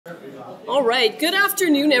All right, good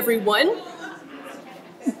afternoon, everyone.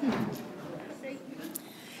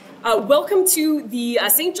 Welcome to the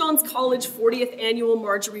St. John's College 40th Annual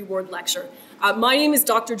Marjorie Ward Lecture. My name is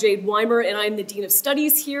Dr. Jade Weimer, and I'm the Dean of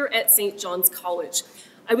Studies here at St. John's College.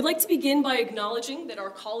 I would like to begin by acknowledging that our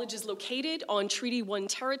college is located on Treaty 1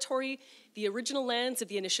 territory, the original lands of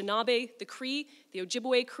the Anishinaabe, the Cree, the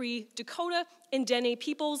Ojibwe Cree, Dakota, and Dene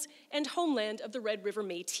peoples, and homeland of the Red River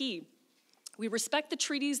Métis. We respect the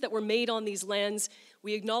treaties that were made on these lands,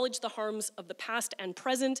 we acknowledge the harms of the past and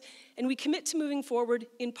present, and we commit to moving forward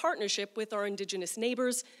in partnership with our Indigenous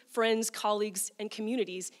neighbors, friends, colleagues, and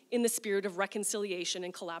communities in the spirit of reconciliation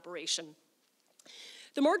and collaboration.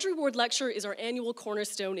 The Marjorie Ward Lecture is our annual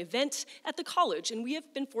cornerstone event at the college, and we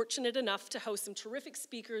have been fortunate enough to host some terrific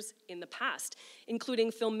speakers in the past,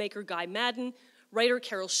 including filmmaker Guy Madden, writer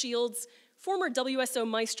Carol Shields, former WSO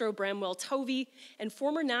Maestro Bramwell Tovey, and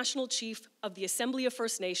former National Chief of the Assembly of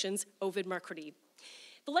First Nations, Ovid Rady.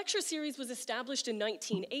 The lecture series was established in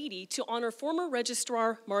 1980 to honor former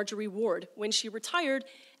Registrar Marjorie Ward when she retired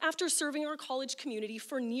after serving our college community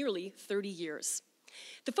for nearly 30 years.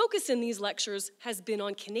 The focus in these lectures has been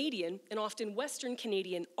on Canadian and often Western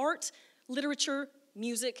Canadian art, literature,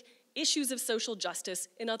 music, issues of social justice,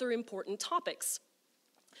 and other important topics.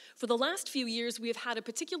 For the last few years, we have had a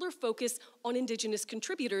particular focus on Indigenous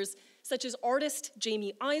contributors, such as artist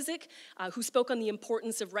Jamie Isaac, who spoke on the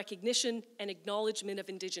importance of recognition and acknowledgement of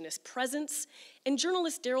Indigenous presence, and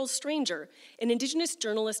journalist Daryl Stranger, an Indigenous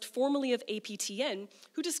journalist formerly of APTN,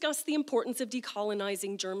 who discussed the importance of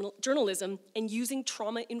decolonizing journalism and using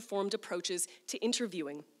trauma-informed approaches to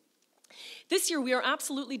interviewing. This year, we are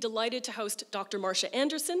absolutely delighted to host Dr. Marcia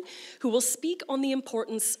Anderson, who will speak on the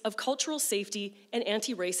importance of cultural safety and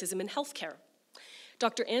anti-racism in healthcare.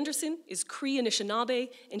 Dr. Anderson is Cree-Anishinaabe,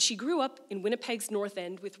 and she grew up in Winnipeg's North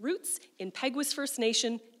End with roots in Peguis First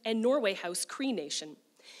Nation and Norway House Cree Nation.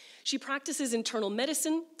 She practices internal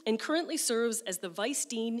medicine and currently serves as the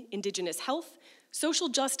Vice-Dean Indigenous Health, Social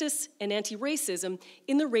Justice, and Anti-Racism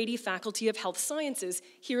in the Rady Faculty of Health Sciences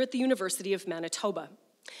here at the University of Manitoba.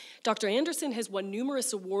 Dr. Anderson has won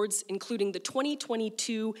numerous awards, including the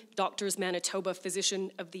 2022 Doctors Manitoba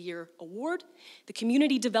Physician of the Year Award, the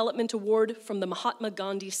Community Development Award from the Mahatma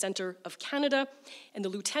Gandhi Centre of Canada, and the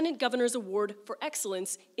Lieutenant Governor's Award for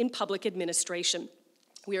Excellence in Public Administration.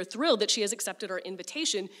 We are thrilled that she has accepted our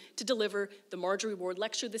invitation to deliver the Marjorie Ward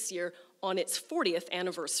Lecture this year on its 40th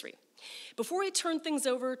anniversary. Before I turn things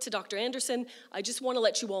over to Dr. Anderson, I just want to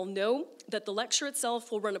let you all know that the lecture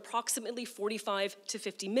itself will run approximately 45 to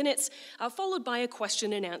 50 minutes, followed by a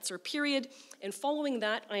question and answer period. And following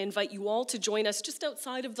that, I invite you all to join us just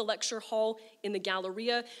outside of the lecture hall in the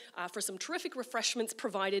Galleria for some terrific refreshments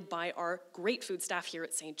provided by our great food staff here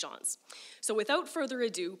at St. John's. So without further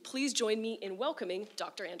ado, please join me in welcoming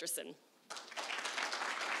Dr. Anderson.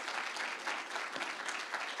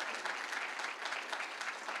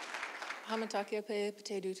 Hamatakia pe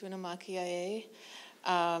ptedu tuna makiae,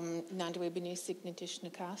 nandwe bini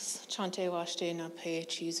signitishnikas, chante washte na pe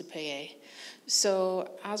chizupae. So,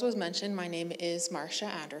 as was mentioned, my name is Marcia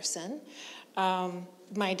Anderson.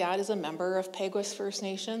 My dad is a member of Peguis First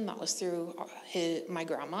Nation. That was through my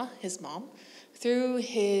grandma, his mom. Through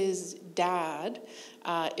his dad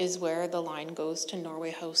is where the line goes to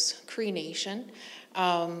Norway House Cree Nation.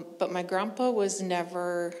 But my grandpa was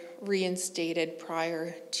never reinstated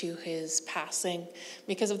prior to his passing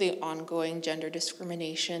because of the ongoing gender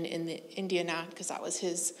discrimination in the Indian Act, because that was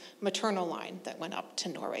his maternal line that went up to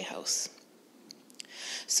Norway House.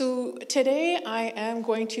 So today I am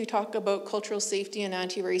going to talk about cultural safety and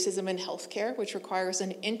anti-racism in healthcare, which requires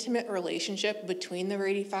an intimate relationship between the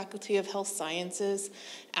Rady Faculty of Health Sciences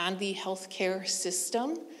and the healthcare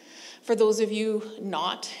system. For those of you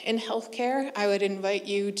not in healthcare, I would invite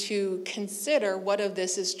you to consider what of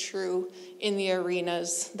this is true in the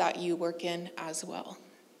arenas that you work in as well.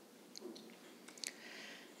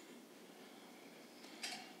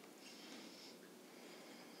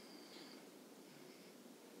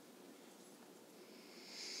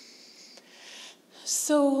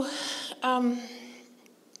 So,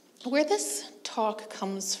 where this talk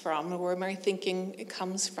comes from, or where my thinking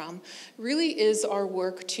comes from, really is our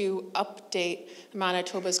work to update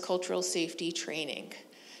Manitoba's cultural safety training.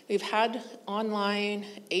 We've had online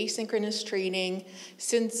asynchronous training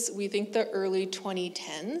since, we think, the early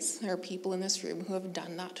 2010s. There are people in this room who have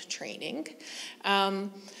done that training.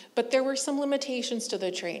 But there were some limitations to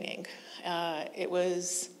the training.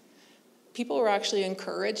 People were actually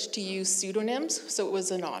encouraged to use pseudonyms, so it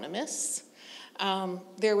was anonymous.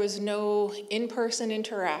 There was no in-person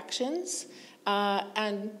interactions,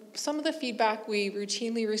 And some of the feedback we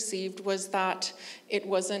routinely received was that it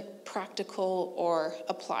wasn't practical or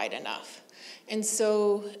applied enough. And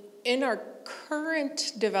so in our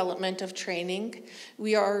current development of training,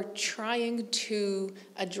 we are trying to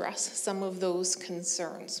address some of those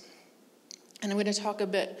concerns. And I'm going to talk a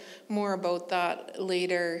bit more about that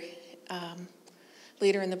later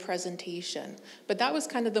in the presentation. But that was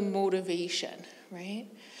kind of the motivation, right?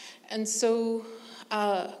 And so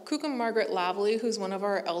Kukum Margaret Lavely, who's one of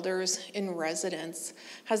our elders in residence,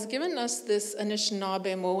 has given us this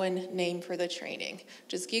Anishinaabe name for the training,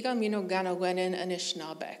 which is Giga Mino Gana Wenin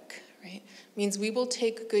Anishinaabek, right? Means we will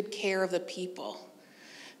take good care of the people.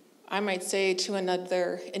 I might say to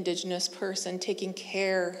another Indigenous person, taking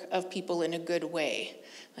care of people in a good way.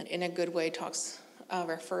 And in a good way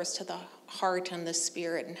refers to the heart and the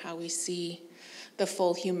spirit and how we see the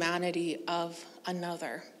full humanity of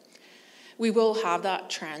another. We will have that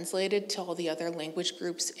translated to all the other language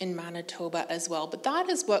groups in Manitoba as well, but that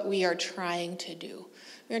is what we are trying to do.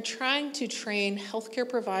 We are trying to train healthcare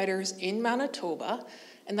providers in Manitoba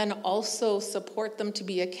and then also support them to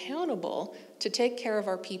be accountable to take care of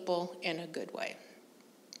our people in a good way.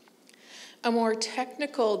 A more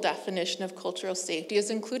technical definition of cultural safety is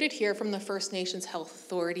included here from the First Nations Health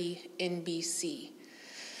Authority in BC.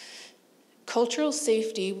 Cultural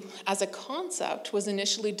safety as a concept was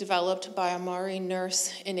initially developed by a Maori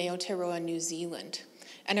nurse in Aotearoa, New Zealand.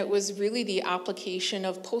 And it was really the application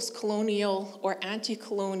of post-colonial or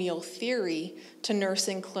anti-colonial theory to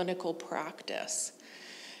nursing clinical practice.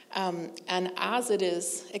 And as it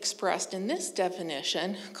is expressed in this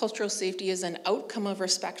definition, cultural safety is an outcome of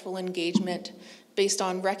respectful engagement based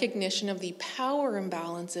on recognition of the power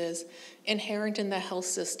imbalances inherent in the health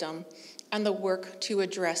system and the work to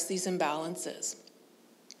address these imbalances.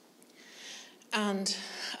 And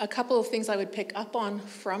a couple of things I would pick up on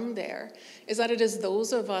from there is that it is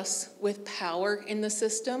those of us with power in the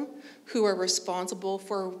system who are responsible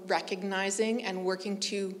for recognizing and working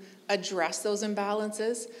to address those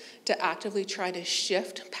imbalances, to actively try to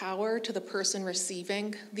shift power to the person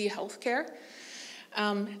receiving the healthcare.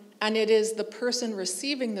 And it is the person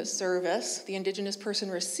receiving the service, the Indigenous person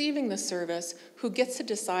receiving the service, who gets to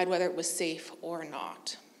decide whether it was safe or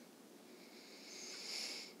not.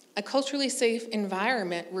 A culturally safe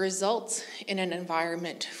environment results in an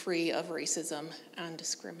environment free of racism and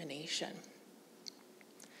discrimination.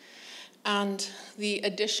 And the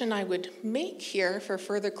addition I would make here for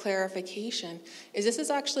further clarification is this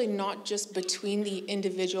is actually not just between the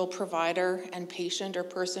individual provider and patient or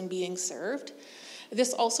person being served.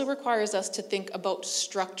 This also requires us to think about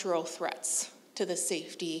structural threats to the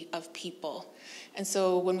safety of people. And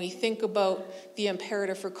so when we think about the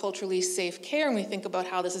imperative for culturally safe care, and we think about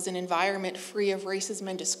how this is an environment free of racism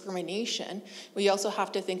and discrimination, we also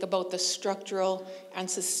have to think about the structural and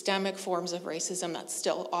systemic forms of racism that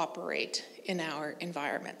still operate in our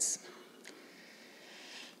environments.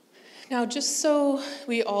 Now, just so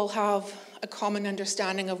we all have a common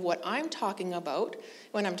understanding of what I'm talking about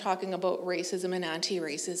when I'm talking about racism and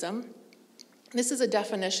anti-racism, this is a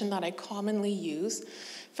definition that I commonly use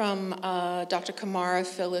from Dr. Kamara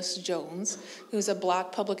Phyllis Jones, who's a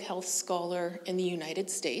Black public health scholar in the United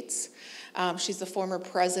States. She's the former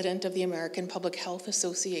president of the American Public Health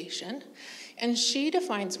Association. And she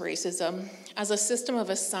defines racism as a system of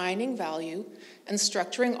assigning value and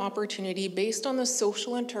structuring opportunity based on the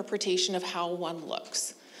social interpretation of how one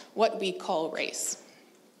looks, what we call race.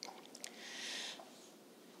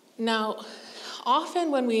 Now,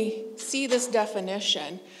 often when we see this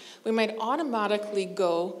definition, we might automatically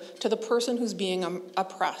go to the person who's being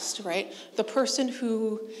oppressed, right? The person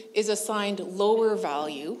who is assigned lower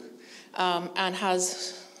value and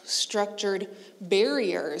has structured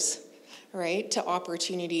barriers, right, to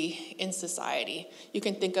opportunity in society. You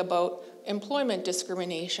can think about employment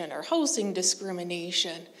discrimination or housing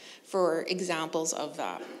discrimination for examples of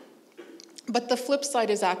that. But the flip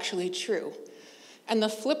side is actually true. And the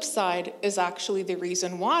flip side is actually the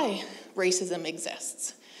reason why racism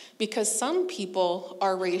exists. Because some people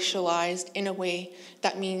are racialized in a way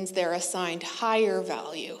that means they're assigned higher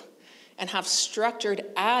value and have structured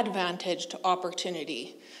advantage to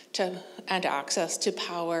opportunity and access to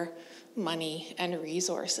power, money, and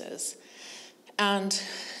resources. And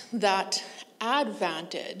that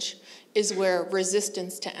advantage is where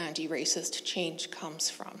resistance to anti-racist change comes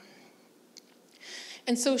from.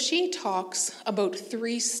 And so she talks about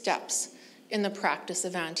 3 steps in the practice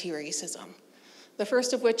of anti-racism. The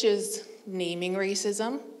first of which is naming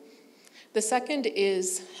racism. The second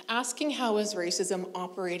is asking how is racism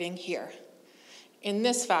operating here? in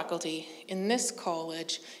this faculty, in this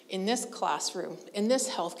college, in this classroom, in this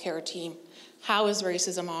healthcare team, how is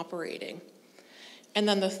racism operating? And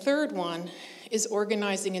then the third one is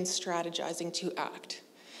organizing and strategizing to act.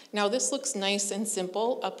 Now this looks nice and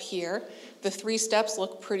simple up here. The 3 steps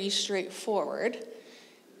look pretty straightforward.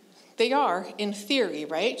 They are in theory,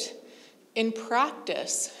 right? In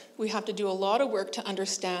practice, we have to do a lot of work to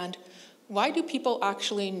understand, why do people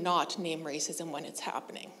actually not name racism when it's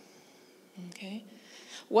happening? Okay?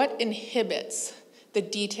 What inhibits the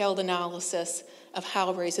detailed analysis of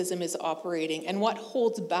how racism is operating, and what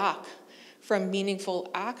holds back from meaningful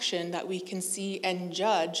action that we can see and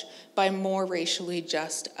judge by more racially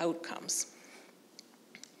just outcomes?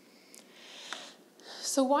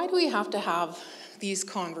 So why do we have to have these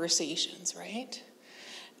conversations, right?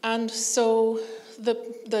 And so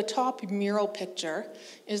the top mural picture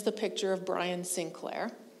is the picture of Brian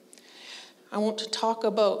Sinclair. I won't talk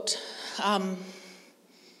about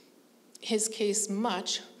his case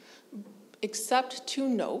much, except to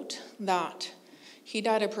note that he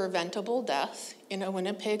died a preventable death in a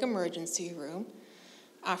Winnipeg emergency room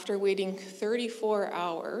after waiting 34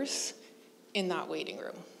 hours in that waiting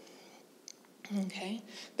room. Okay,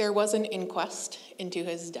 there was an inquest into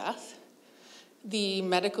his death. The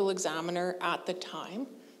medical examiner at the time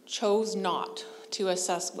chose not to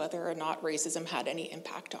assess whether or not racism had any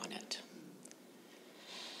impact on it.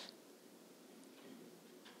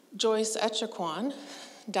 Joyce Echaquan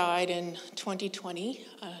died in 2020.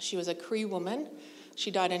 She was a Cree woman.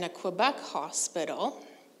 She died in a Quebec hospital.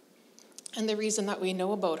 And the reason that we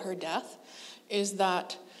know about her death is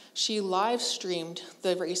that she live streamed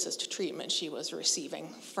the racist treatment she was receiving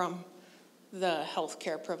from the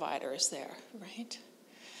healthcare providers there, right?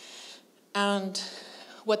 And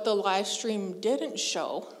what the live stream didn't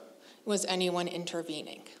show was anyone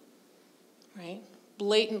intervening, right?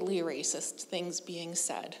 Blatantly racist things being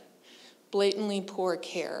said, blatantly poor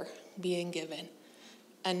care being given,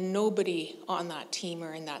 and nobody on that team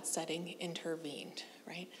or in that setting intervened,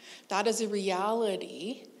 right? That is a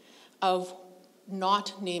reality of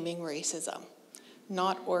not naming racism,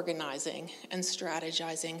 not organizing and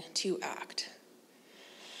strategizing to act.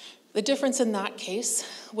 The difference in that case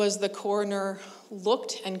was the coroner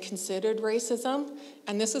looked and considered racism,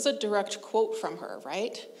 and this is a direct quote from her,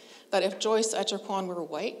 right? That if Joyce Echaquan were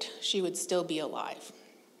white, she would still be alive.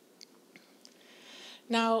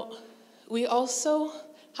 Now, we also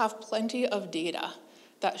have plenty of data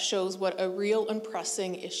that shows what a real and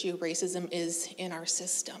pressing issue racism is in our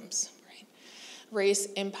systems. Race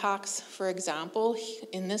impacts, for example,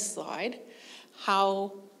 in this slide,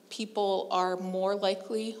 how people are more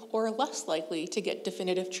likely or less likely to get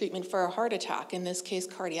definitive treatment for a heart attack, in this case,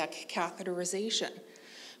 cardiac catheterization.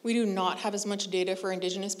 We do not have as much data for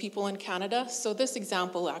Indigenous people in Canada, so this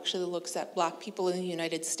example actually looks at Black people in the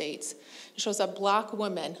United States. It shows that Black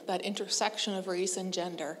women, that intersection of race and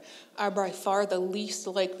gender, are by far the least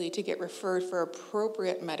likely to get referred for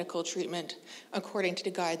appropriate medical treatment according to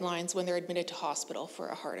the guidelines when they're admitted to hospital for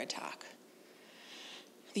a heart attack.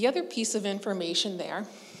 The other piece of information there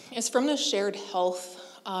is from the Shared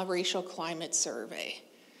Health Racial Climate Survey.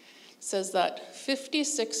 It says that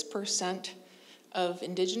 56% of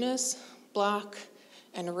Indigenous, Black,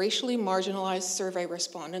 and racially marginalized survey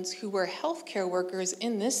respondents who were healthcare workers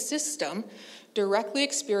in this system directly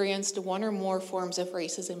experienced one or more forms of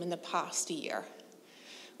racism in the past year.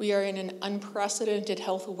 We are in an unprecedented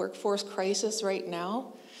health workforce crisis right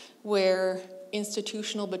now, where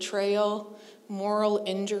institutional betrayal, moral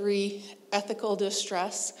injury, ethical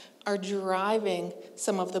distress are driving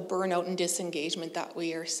some of the burnout and disengagement that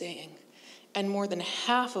we are seeing. And more than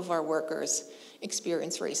half of our workers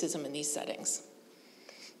experience racism in these settings.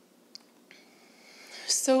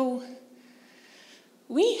 So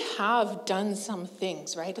we have done some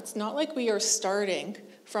things, right? It's not like we are starting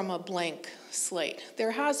from a blank slate. There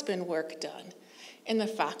has been work done. In the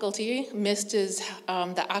faculty, MIST is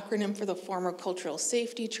the acronym for the former cultural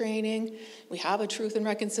safety training. We have a Truth and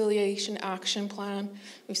Reconciliation Action Plan.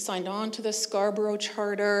 We've signed on to the Scarborough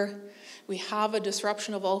Charter. We have a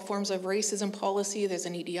disruption of all forms of racism policy. There's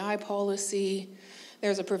an EDI policy.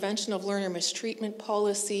 There's a prevention of learner mistreatment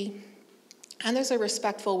policy. And there's a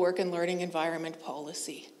respectful work and learning environment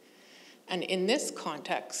policy. And in this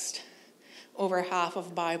context, over half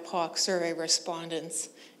of BIPOC survey respondents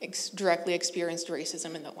directly experienced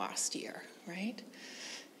racism in the last year, right?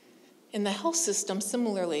 In the health system,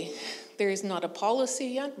 similarly, there is not a policy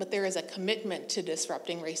yet, but there is a commitment to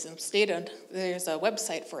disrupting racism stated. There's a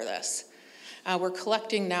website for this. We're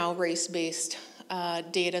collecting now race-based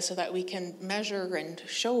data so that we can measure and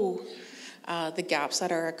show the gaps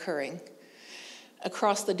that are occurring.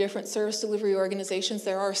 Across the different service delivery organizations,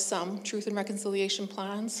 there are some truth and reconciliation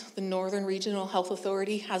plans. The Northern Regional Health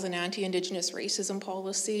Authority has an anti-Indigenous racism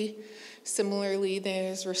policy. Similarly,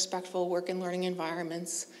 there's respectful work and learning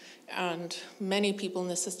environments, and many people in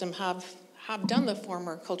the system have done the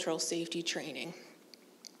former cultural safety training.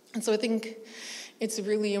 And so I think it's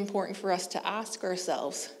really important for us to ask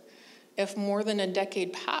ourselves, if more than a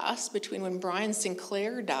decade passed between when Brian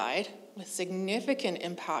Sinclair died, with significant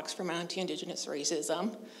impacts from anti-Indigenous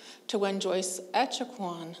racism, to when Joyce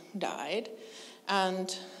Echaquan died,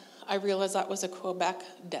 and I realize that was a Quebec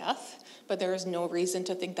death, but there is no reason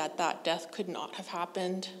to think that that death could not have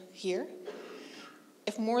happened here.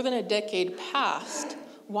 If more than a decade passed,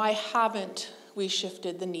 why haven't we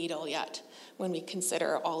shifted the needle yet when we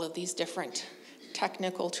consider all of these different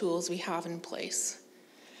technical tools we have in place?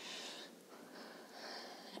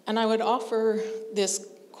 And I would offer this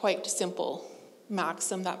quite simple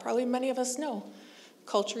maxim that probably many of us know.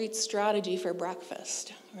 Culture eats strategy for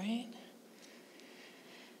breakfast, right?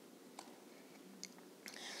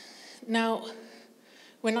 Now,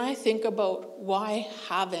 when I think about why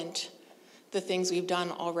haven't the things we've done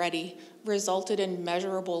already resulted in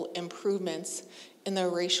measurable improvements in the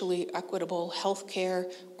racially equitable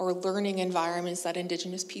healthcare or learning environments that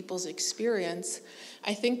Indigenous peoples experience,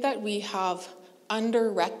 I think that we have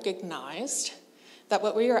under-recognized that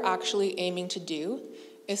what we are actually aiming to do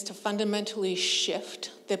is to fundamentally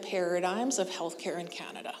shift the paradigms of healthcare in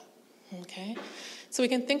Canada, okay? So we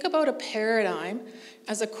can think about a paradigm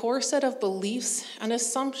as a core set of beliefs and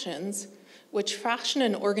assumptions which fashion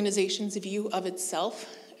an organization's view of itself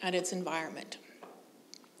and its environment.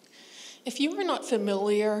 If you are not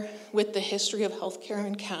familiar with the history of healthcare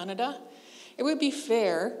in Canada, it would be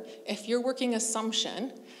fair if your working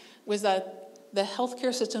assumption was that the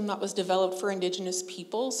healthcare system that was developed for Indigenous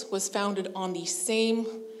peoples was founded on the same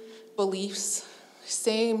beliefs,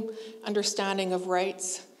 same understanding of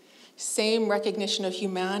rights, same recognition of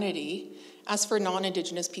humanity as for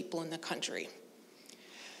non-Indigenous people in the country.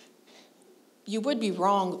 You would be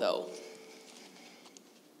wrong, though.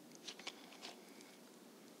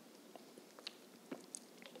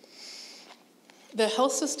 The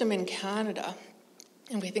health system in Canada,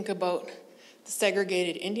 and we think about the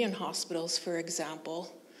segregated Indian hospitals, for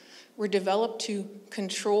example, were developed to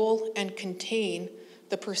control and contain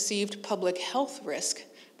the perceived public health risk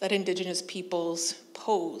that Indigenous peoples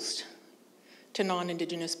posed to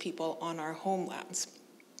non-Indigenous people on our homelands.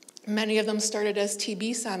 Many of them started as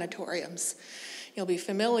TB sanatoriums. You'll be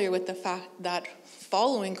familiar with the fact that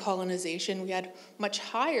following colonization, we had much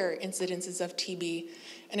higher incidences of TB,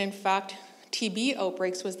 and in fact, TB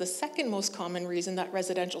outbreaks was the second most common reason that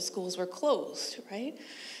residential schools were closed, right?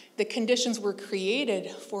 The conditions were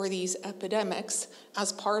created for these epidemics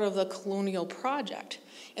as part of the colonial project.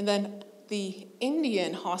 And then the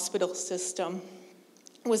Indian hospital system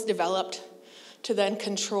was developed to then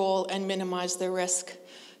control and minimize the risk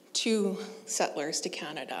to settlers to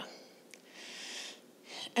Canada.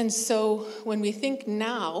 And so when we think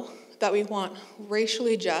now that we want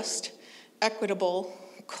racially just, equitable,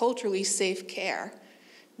 culturally safe care,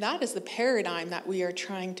 that is the paradigm that we are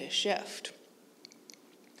trying to shift.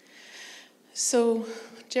 So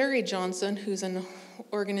Jerry Johnson, who's an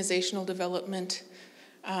organizational development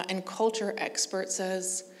and culture expert,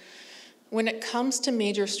 says, when it comes to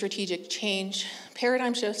major strategic change,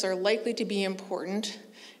 paradigm shifts are likely to be important,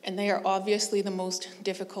 and they are obviously the most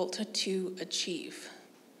difficult to achieve.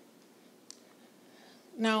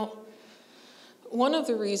 Now, one of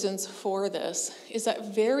the reasons for this is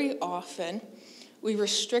that very often we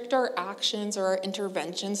restrict our actions or our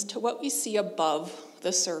interventions to what we see above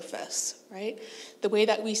the surface, right? The way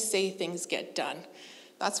that we say things get done.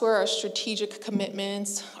 That's where our strategic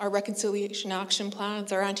commitments, our reconciliation action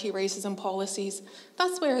plans, our anti-racism policies,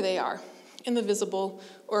 that's where they are, in the visible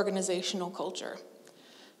organizational culture.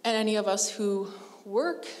 And any of us who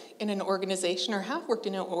work in an organization or have worked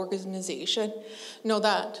in an organization know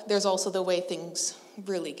that there's also the way things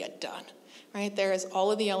really get done, right? There is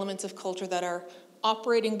all of the elements of culture that are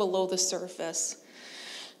operating below the surface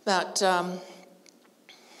that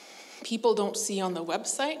people don't see on the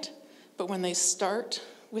website, but when they start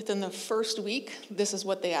within the first week, this is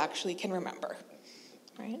what they actually can remember,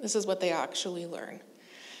 right? This is what they actually learn,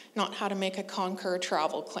 not how to make a Concur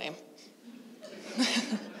travel claim.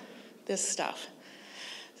 This stuff.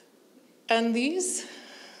 And these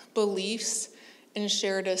beliefs and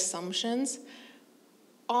shared assumptions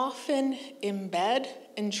often embed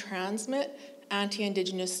and transmit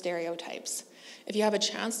anti-Indigenous stereotypes. If you have a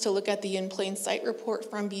chance to look at the In Plain Sight report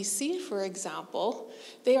from BC, for example,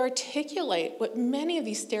 they articulate what many of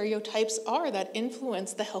these stereotypes are that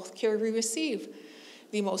influence the healthcare we receive.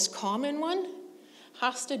 The most common one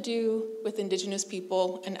has to do with Indigenous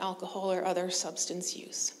people and alcohol or other substance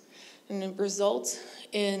use. And it results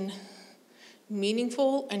in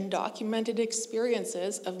meaningful and documented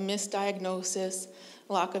experiences of misdiagnosis,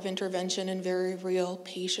 lack of intervention, and very real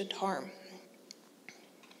patient harm.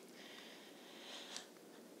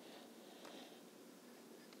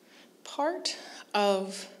 Part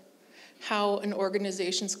of how an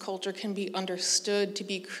organization's culture can be understood to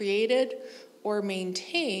be created or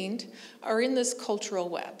maintained are in this cultural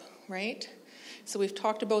web, right? So we've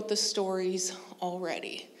talked about the stories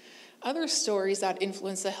already. Other stories that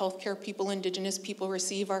influence the healthcare people Indigenous people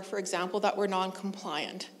receive are, for example, that we're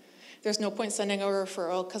non-compliant. There's no point sending a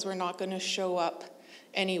referral because we're not going to show up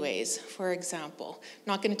anyways, for example.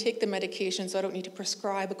 Not going to take the medication, so I don't need to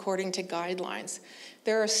prescribe according to guidelines.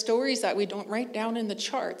 There are stories that we don't write down in the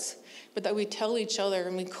charts, but that we tell each other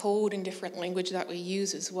and we code in different language that we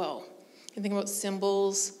use as well. You think about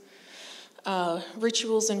symbols,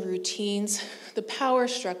 rituals and routines, the power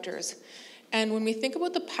structures. And when we think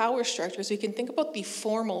about the power structures, we can think about the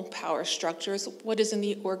formal power structures, what is in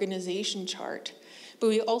the organization chart. But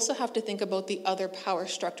we also have to think about the other power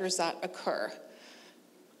structures that occur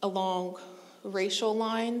along racial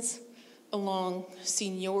lines, along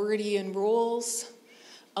seniority and roles,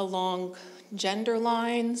 along gender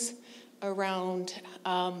lines, around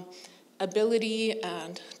ability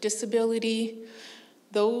and disability.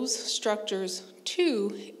 Those structures,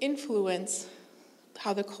 too, influence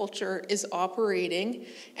how the culture is operating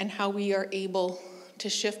and how we are able to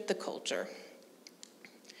shift the culture.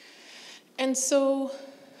 And so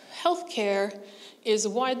healthcare is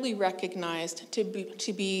widely recognized to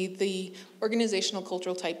be the organizational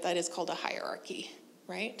cultural type that is called a hierarchy,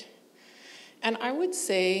 right? And I would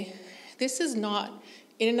say this is not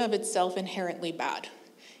in and of itself inherently bad.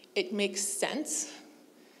 It makes sense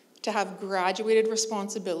to have graduated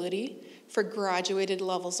responsibility for graduated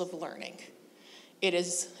levels of learning. It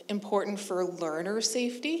is important for learner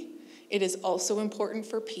safety. It is also important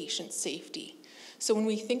for patient safety. So when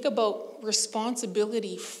we think about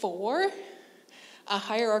responsibility for, a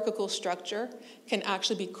hierarchical structure can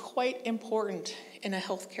actually be quite important in a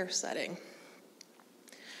healthcare setting.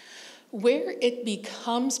 Where it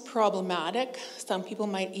becomes problematic, some people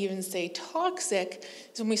might even say toxic,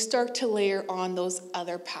 is when we start to layer on those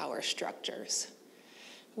other power structures,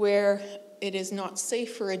 where it is not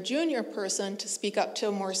safe for a junior person to speak up to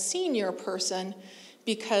a more senior person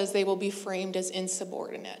because they will be framed as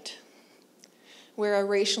insubordinate, where a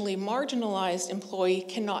racially marginalized employee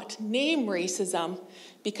cannot name racism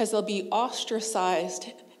because they'll be ostracized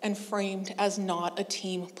and framed as not a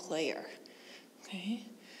team player, okay?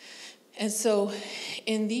 And so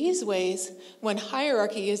in these ways, when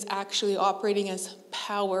hierarchy is actually operating as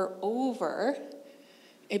power over,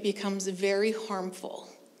 it becomes very harmful.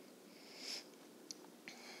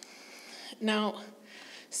 Now,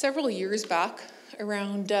 several years back,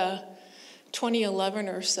 around 2011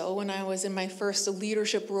 or so, when I was in my first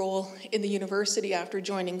leadership role in the university after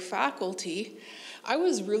joining faculty, I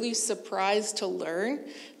was really surprised to learn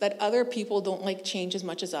that other people don't like change as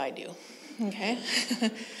much as I do. Okay?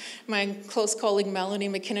 My close colleague Melanie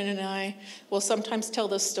McKinnon and I will sometimes tell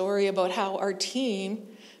the story about how our team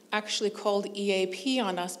actually called EAP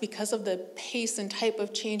on us because of the pace and type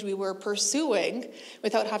of change we were pursuing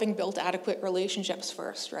without having built adequate relationships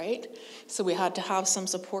first, right? So we had to have some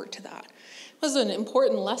support to that. It was an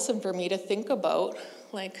important lesson for me to think about,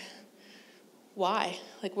 like, why?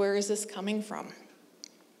 Like, where is this coming from?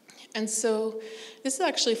 And so this is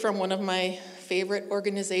actually from one of my favorite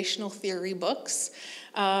organizational theory books.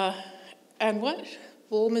 And what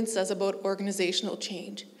Woolman says about organizational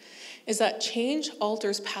change is that change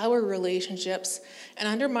alters power relationships and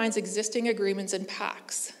undermines existing agreements and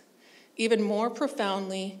pacts. Even more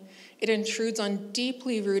profoundly, it intrudes on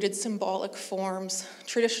deeply rooted symbolic forms,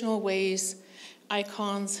 traditional ways,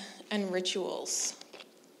 icons, and rituals.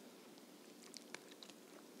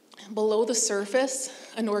 Below the surface,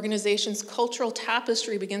 an organization's cultural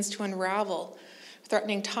tapestry begins to unravel,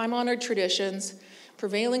 threatening time-honored traditions,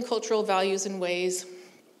 prevailing cultural values and ways,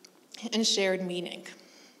 and shared meaning.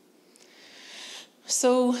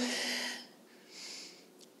 So,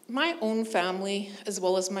 my own family, as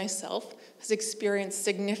well as myself, has experienced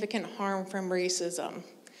significant harm from racism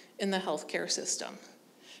in the healthcare system.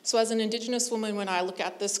 So as an Indigenous woman, when I look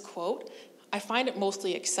at this quote, I find it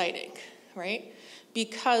mostly exciting, right?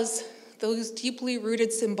 Because those deeply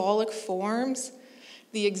rooted symbolic forms,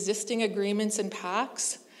 the existing agreements and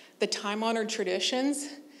pacts, the time-honored traditions,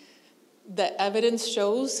 the evidence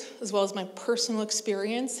shows, as well as my personal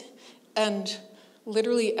experience, and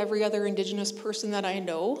literally every other Indigenous person that I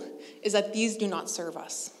know, is that these do not serve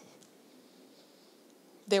us.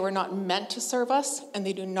 They were not meant to serve us, and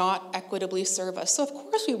they do not equitably serve us. So of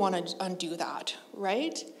course we want to undo that,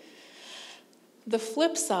 right? The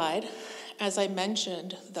flip side, as I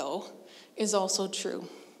mentioned, though, is also true,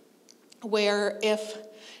 where if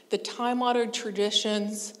the time-honored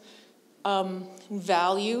traditions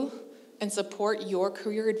value and support your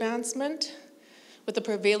career advancement, but the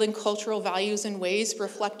prevailing cultural values and ways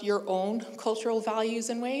reflect your own cultural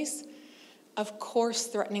values and ways, of course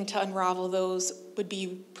threatening to unravel those would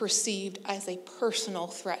be perceived as a personal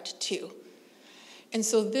threat too. And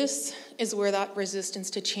so this is where that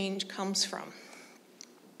resistance to change comes from.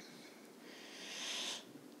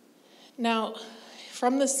 Now,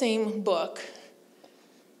 from the same book,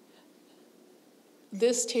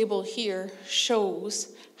 this table here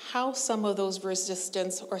shows how some of those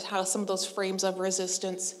resistance, or how some of those frames of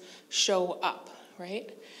resistance show up, right?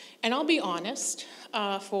 And I'll be honest,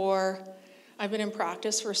 I've been in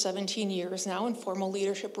practice for 17 years now, in formal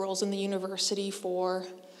leadership roles in the university for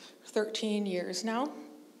 13 years now.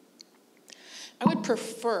 I would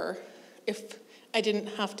prefer if I didn't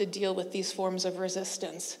have to deal with these forms of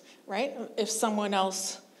resistance, right? If someone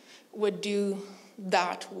else would do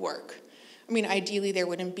that work. I mean, ideally there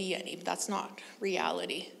wouldn't be any, but that's not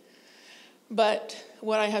reality. But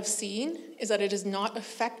what I have seen is that it is not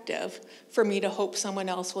effective for me to hope someone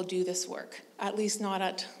else will do this work, at least not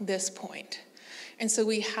at this point. And so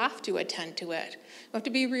we have to attend to it. We have to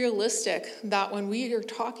be realistic that when we are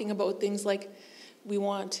talking about things like we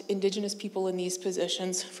want Indigenous people in these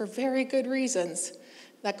positions for very good reasons,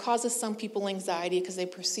 that causes some people anxiety because they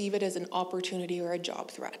perceive it as an opportunity or a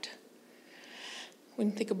job threat.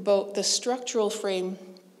 When you think about the structural frame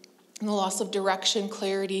and the loss of direction,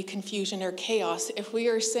 clarity, confusion, or chaos, if we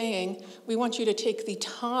are saying we want you to take the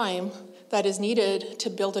time that is needed to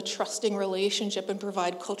build a trusting relationship and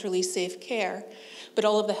provide culturally safe care, but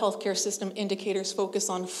all of the healthcare system indicators focus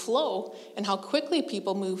on flow and how quickly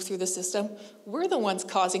people move through the system, we're the ones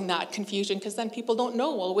causing that confusion because then people don't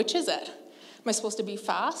know, well, which is it? Am I supposed to be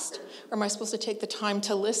fast, or am I supposed to take the time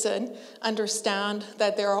to listen, understand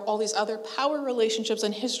that there are all these other power relationships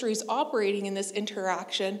and histories operating in this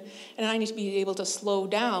interaction, and I need to be able to slow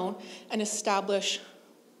down and establish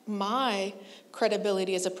my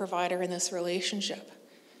credibility as a provider in this relationship.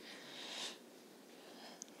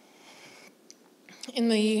 In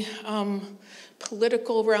the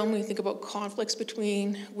political realm, we think about conflicts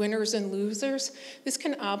between winners and losers. This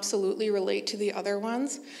can absolutely relate to the other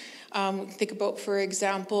ones. Think about, for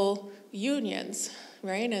example, unions,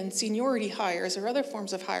 right? And seniority hires or other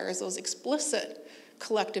forms of hires, those explicit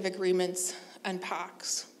collective agreements and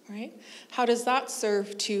pacts, right? How does that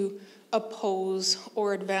serve to oppose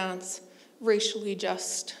or advance racially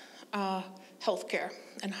just healthcare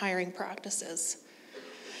and hiring practices?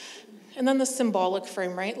 And then the symbolic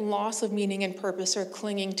frame, right? Loss of meaning and purpose or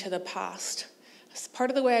clinging to the past. Part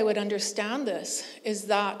of the way I would understand this is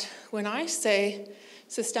that when I say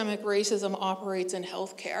systemic racism operates in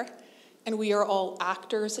healthcare, and we are all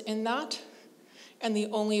actors in that, and the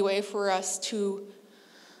only way for us to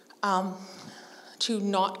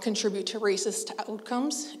not contribute to racist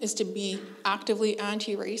outcomes is to be actively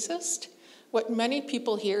anti-racist, what many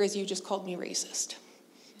people hear is, you just called me racist.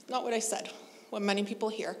 Not what I said. What many people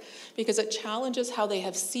hear, because it challenges how they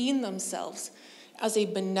have seen themselves as a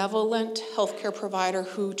benevolent healthcare provider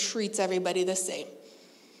who treats everybody the same.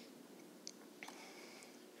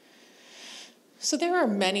 So there are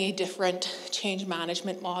many different change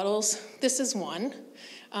management models. This is one.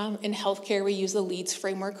 In healthcare, we use the LEADS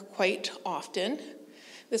framework quite often.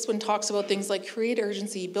 This one talks about things like create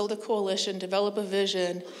urgency, build a coalition, develop a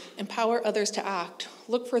vision, empower others to act,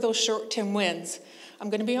 look for those short-term wins. I'm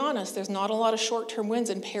going to be honest, there's not a lot of short-term wins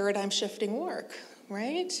in paradigm-shifting work,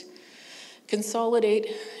 right? Consolidate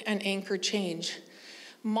and anchor change.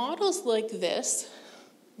 Models like this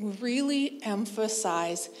really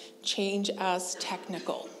emphasize change as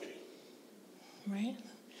technical, right?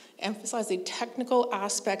 Emphasize the technical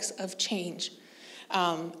aspects of change.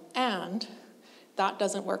 And that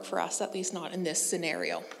doesn't work for us, at least not in this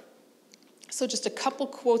scenario. So just a couple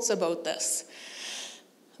quotes about this.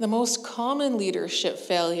 The most common leadership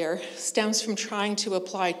failure stems from trying to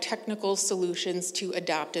apply technical solutions to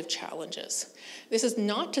adaptive challenges. This is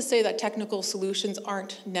not to say that technical solutions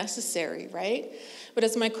aren't necessary, right? But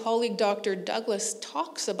as my colleague Dr. Douglas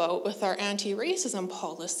talks about with our anti-racism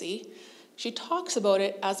policy, she talks about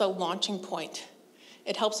it as a launching point.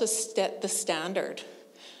 It helps us set the standard.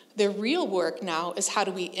 The real work now is how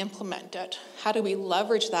do we implement it? How do we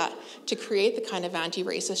leverage that to create the kind of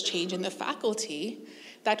anti-racist change in the faculty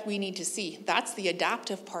that we need to see? That's the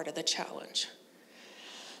adaptive part of the challenge.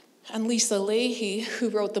 And Lisa Leahy, who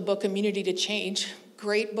wrote the book Immunity to Change,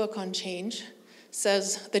 great book on change,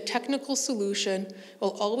 says the technical solution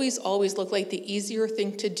will always look like the easier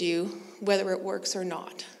thing to do, whether it works or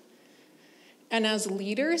not. And as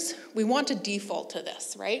leaders, we want to default to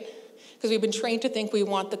this, right? Because we've been trained to think we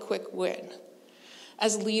want the quick win.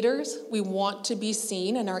 As leaders, we want to be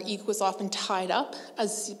seen, and our ego is often tied up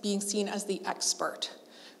as being seen as the expert,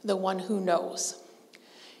 the one who knows.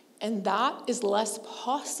 And that is less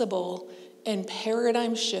possible in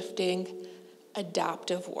paradigm-shifting,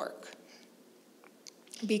 adaptive work.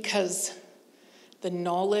 Because the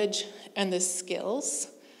knowledge and the skills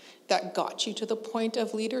that got you to the point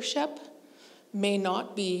of leadership may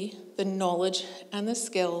not be the knowledge and the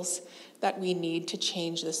skills that we need to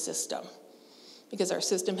change the system. Because our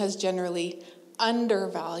system has generally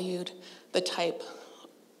undervalued the type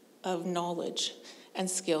of knowledge and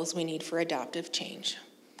skills we need for adaptive change.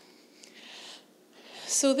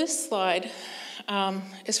 So this slide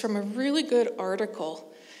is from a really good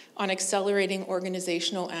article on accelerating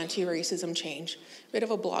organizational anti-racism change. A bit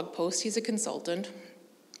of a blog post, he's a consultant.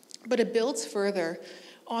 But it builds further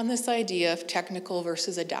on this idea of technical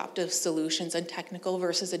versus adaptive solutions and technical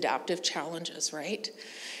versus adaptive challenges, right?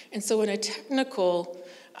 And so in a technical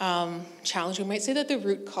challenge, we might say that the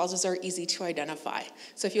root causes are easy to identify.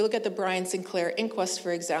 So if you look at the Brian Sinclair inquest,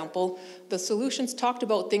 for example, the solutions talked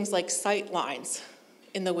about things like sight lines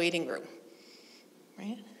in the waiting room,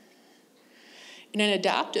 right? In an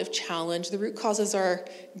adaptive challenge, the root causes are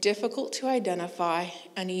difficult to identify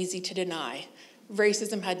and easy to deny.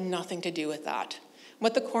 Racism had nothing to do with that.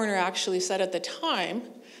 What the coroner actually said at the time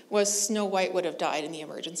was Snow White would have died in the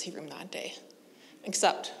emergency room that day.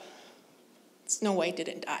 Except Snow White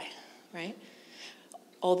didn't die, right?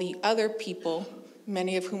 All the other people,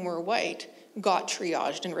 many of whom were white, got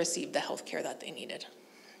triaged and received the health care that they needed.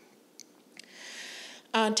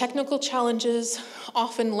 Technical challenges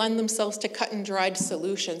often lend themselves to cut and dried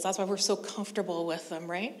solutions. That's why we're so comfortable with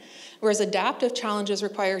them, right? Whereas adaptive challenges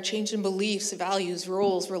require change in beliefs, values,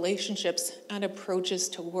 roles, relationships, and approaches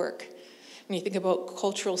to work. When you think about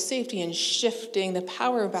cultural safety and shifting the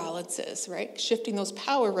power balances, right? Shifting those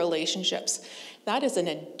power relationships, that is an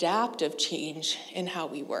adaptive change in how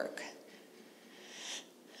we work.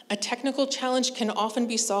 A technical challenge can often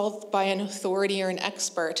be solved by an authority or an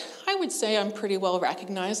expert. I would say I'm pretty well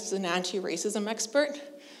recognized as an anti-racism expert.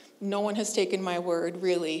 No one has taken my word,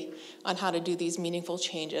 really, on how to do these meaningful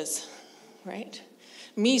changes, right?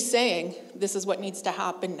 Me saying this is what needs to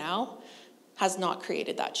happen now has not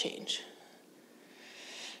created that change.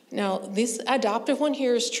 Now, this adaptive one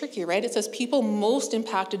here is tricky, right? It says people most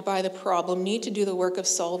impacted by the problem need to do the work of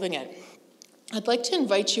solving it. I'd like to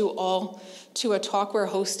invite you all to a talk we're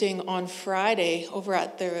hosting on Friday over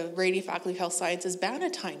at the Rady Faculty of Health Sciences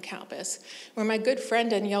Bannatyne campus, where my good friend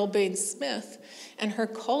Danielle Bain-Smith and her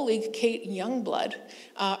colleague Kate Youngblood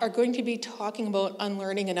are going to be talking about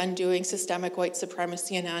unlearning and undoing systemic white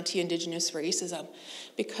supremacy and anti-Indigenous racism.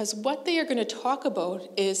 Because what they are going to talk about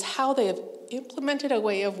is how they have implemented a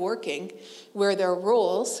way of working where their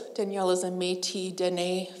roles, Danielle is a Métis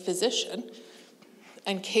Dene physician,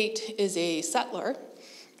 and Kate is a settler,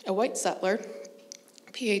 a white settler,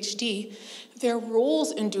 PhD, their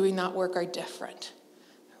roles in doing that work are different,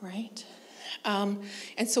 right? And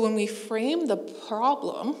so when we frame the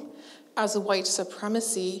problem as a white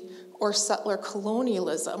supremacy or settler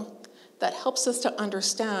colonialism, that helps us to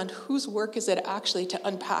understand whose work is it actually to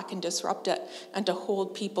unpack and disrupt it and to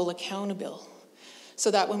hold people accountable. So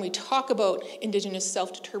that when we talk about Indigenous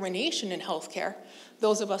self-determination in healthcare,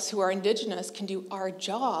 those of us who are Indigenous can do our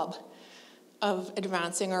job of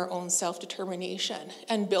advancing our own self-determination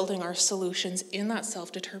and building our solutions in that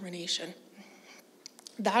self-determination.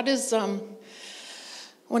 That is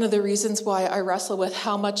one of the reasons why I wrestle with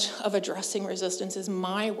how much of addressing resistance is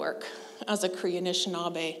my work as a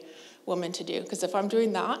Cree-Anishinaabe woman to do. Because if I'm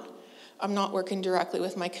doing that, I'm not working directly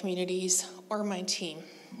with my communities or my team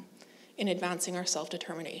in advancing our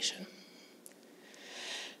self-determination.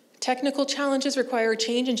 Technical challenges require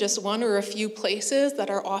change in just one or a few places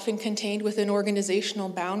that are often contained within organizational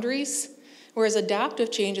boundaries, whereas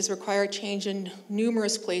adaptive changes require change in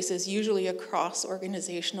numerous places, usually across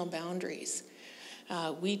organizational boundaries.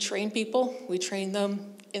 We train people, we train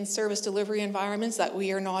them in service delivery environments that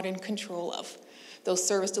we are not in control of. Those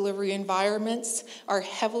service delivery environments are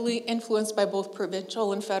heavily influenced by both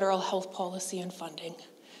provincial and federal health policy and funding,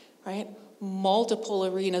 right? Multiple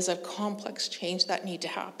arenas of complex change that need to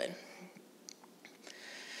happen.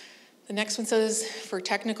 The next one says, for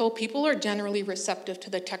technical, people are generally receptive to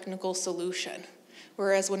the technical solution,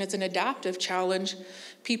 whereas when it's an adaptive challenge,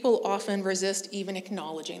 people often resist even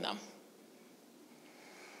acknowledging them.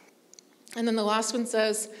 And then the last one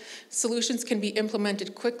says, solutions can be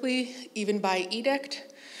implemented quickly, even by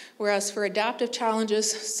edict, whereas for adaptive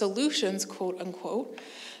challenges, solutions, quote unquote,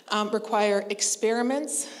 require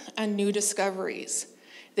experiments and new discoveries.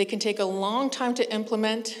 They can take a long time to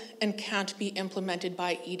implement and can't be implemented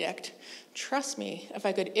by edict. Trust me, if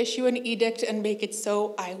I could issue an edict and make it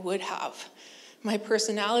so, I would have. My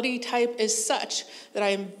personality type is such that I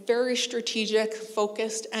am very strategic,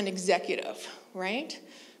 focused, and executive, right?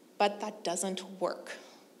 But that doesn't work.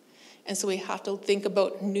 And so we have to think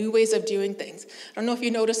about new ways of doing things. I don't know if you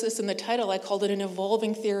noticed this in the title, I called it an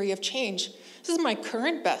evolving theory of change. This is my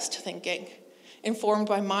current best thinking, informed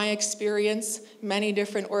by my experience, many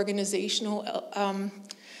different organizational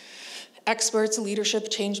experts, leadership,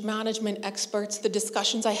 change management experts, the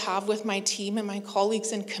discussions I have with my team and my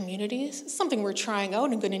colleagues and communities. It's something we're trying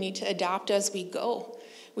out and going to need to adapt as we go.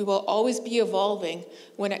 We will always be evolving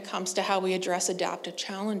when it comes to how we address adaptive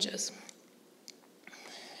challenges.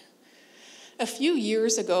 A few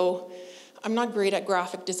years ago, I'm not great at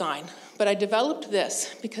graphic design, but I developed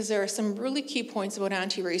this because there are some really key points about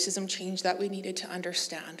anti-racism change that we needed to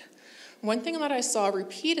understand. One thing that I saw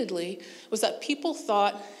repeatedly was that people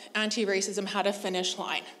thought anti-racism had a finish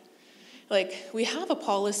line. Like, we have a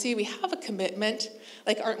policy, we have a commitment,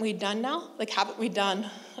 like, aren't we done now? Like, haven't we done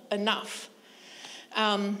enough?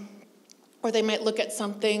 Or they might look at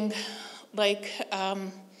something like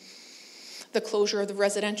the closure of the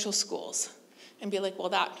residential schools and be like, well,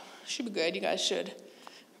 that should be good, you guys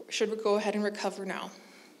should go ahead and recover now.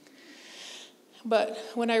 But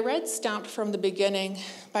when I read Stamped from the Beginning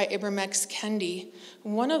by Ibram X. Kendi,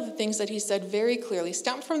 one of the things that he said very clearly,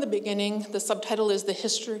 Stamped from the Beginning, the subtitle is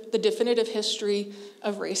the definitive history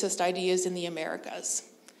of racist ideas in the Americas.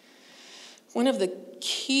 One of the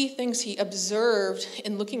key things he observed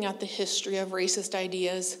in looking at the history of racist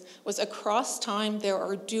ideas was across time there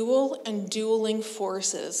are dual and dueling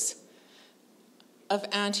forces of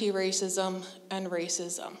anti-racism and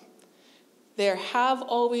racism. There have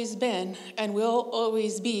always been and will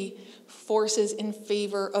always be forces in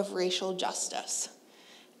favor of racial justice,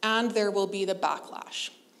 and there will be the backlash.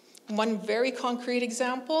 One very concrete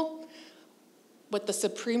example, what the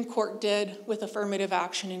Supreme Court did with affirmative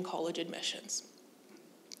action in college admissions,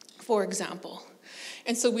 for example.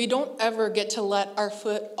 And so we don't ever get to let our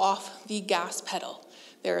foot off the gas pedal.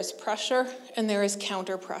 There is pressure and there is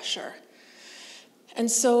counter pressure. And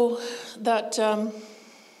so that's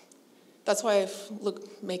why I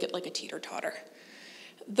make it like a teeter-totter.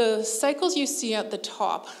 The cycles you see at the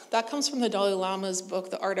top, that comes from the Dalai Lama's book,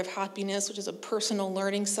 The Art of Happiness, which is a personal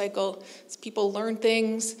learning cycle. It's people learn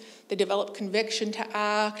things, they develop conviction to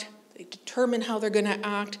act, they determine how they're going to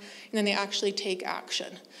act, and then they actually take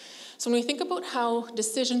action. So when we think about how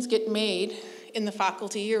decisions get made in the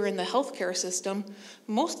faculty or in the healthcare system,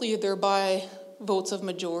 mostly they're by votes of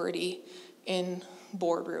majority in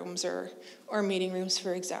boardrooms or meeting rooms,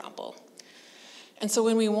 for example. And so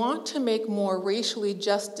when we want to make more racially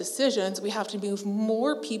just decisions, we have to move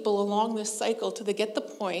more people along this cycle to the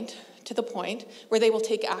point where they will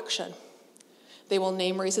take action. They will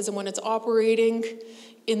name racism when it's operating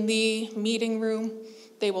in the meeting room.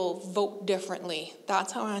 They will vote differently.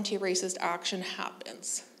 That's how anti-racist action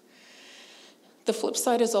happens. The flip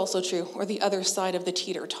side is also true, or the other side of the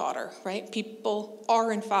teeter-totter, right? People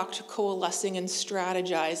are, in fact, coalescing and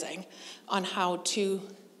strategizing on how to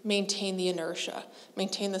maintain the inertia,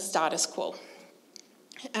 maintain the status quo.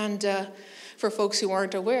 And for folks who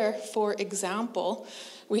aren't aware, for example,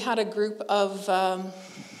 we had a group of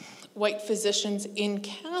white physicians in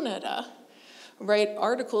Canada write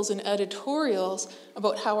articles and editorials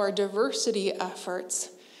about how our diversity efforts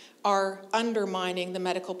are undermining the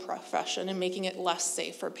medical profession and making it less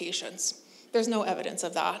safe for patients. There's no evidence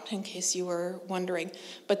of that, in case you were wondering.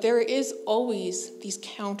 But there is always these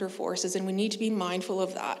counter forces, and we need to be mindful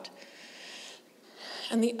of that.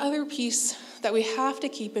 And the other piece that we have to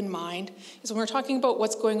keep in mind is when we're talking about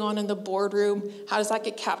what's going on in the boardroom, how does that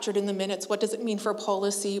get captured in the minutes? What does it mean for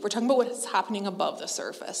policy? We're talking about what's happening above the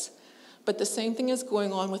surface. But the same thing is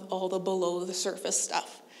going on with all the below the surface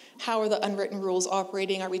stuff. How are the unwritten rules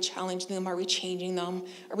operating? Are we challenging them? Are we changing them?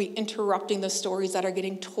 Are we interrupting the stories that are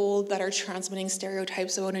getting told that are transmitting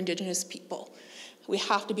stereotypes about Indigenous people? We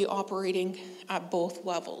have to be operating at both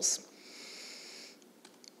levels.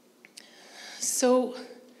 So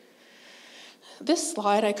this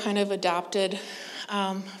slide I kind of adapted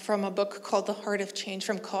from a book called The Heart of Change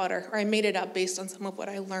from Cotter, or I made it up based on some of what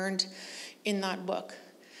I learned in that book.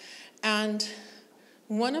 And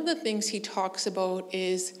one of the things he talks about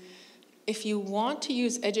is if you want to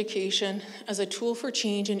use education as a tool for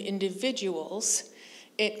change in individuals,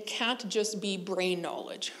 it can't just be brain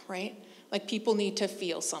knowledge, right? Like people need to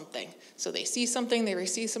feel something. So they see something, they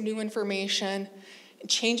receive some new information, it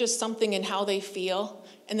changes something in how they feel,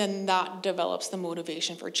 and then that develops the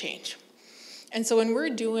motivation for change. And so when we're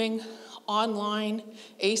doing online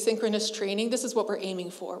asynchronous training, this is what we're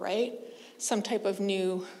aiming for, right? Some type of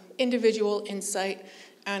new individual insight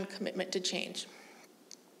and commitment to change.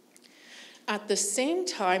 At the same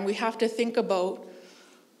time, we have to think about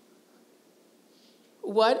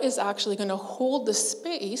what is actually going to hold the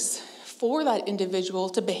space for that individual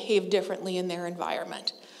to behave differently in their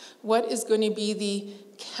environment. What is going to be the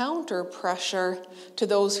counter pressure to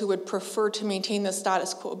those who would prefer to maintain the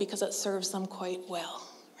status quo because it serves them quite well,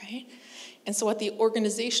 right? And so at the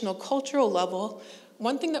organizational cultural level,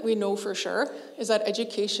 one thing that we know for sure is that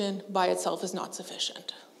education by itself is not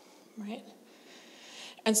sufficient, right?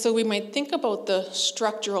 And so we might think about the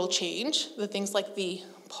structural change, the things like the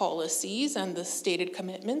policies and the stated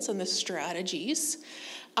commitments and the strategies,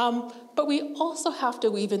 but we also have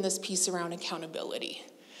to weave in this piece around accountability.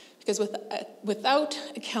 Because without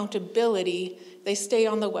accountability, they stay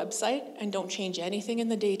on the website and don't change anything in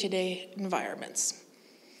the day-to-day environments.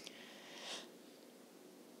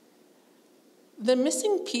 The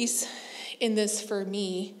missing piece in this for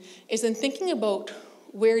me is in thinking about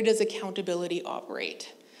where does accountability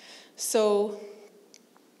operate. So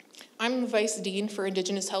I'm Vice-Dean for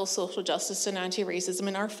Indigenous Health, Social Justice, and Anti-Racism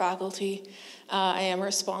in our faculty. I am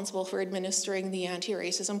responsible for administering the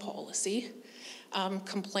anti-racism policy.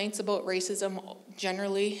 Complaints about racism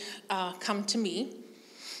generally come to me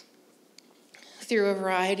through a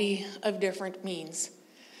variety of different means.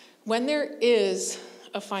 When there is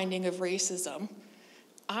a finding of racism,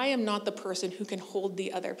 I am not the person who can hold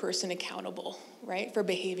the other person accountable, right, for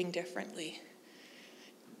behaving differently.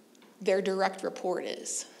 Their direct report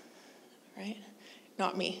is, right?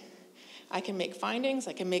 Not me. I can make findings,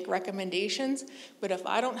 I can make recommendations, but if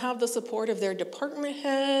I don't have the support of their department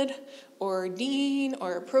head or dean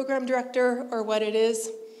or program director or what it is,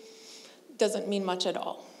 doesn't mean much at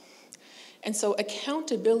all. And so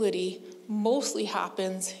accountability mostly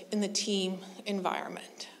happens in the team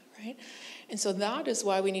environment, right? And so that is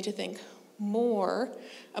why we need to think more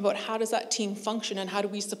about how does that team function and how do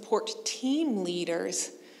we support team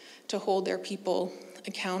leaders to hold their people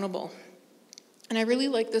accountable. And I really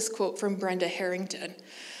like this quote from Brenda Harrington,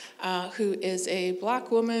 who is a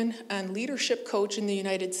Black woman and leadership coach in the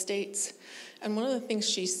United States. And one of the things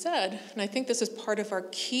she said, and I think this is part of our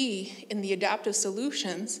key in the adaptive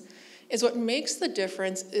solutions, is what makes the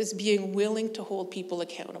difference is being willing to hold people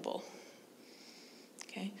accountable.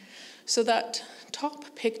 Okay, so that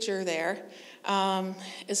top picture there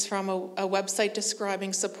is from a website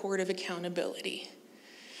describing supportive accountability.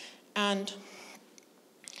 And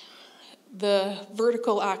the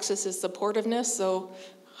vertical axis is supportiveness, so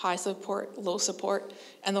high support, low support,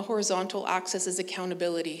 and the horizontal axis is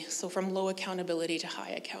accountability, so from low accountability to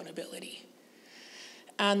high accountability.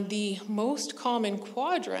 And the most common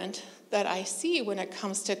quadrant that I see when it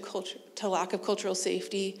comes to lack of cultural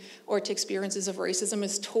safety or to experiences of racism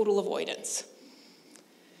is total avoidance.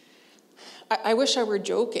 I wish I were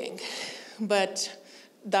joking, but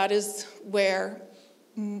that is where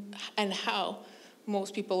and how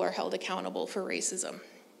most people are held accountable for racism,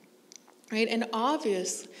 right? And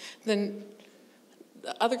obvious, then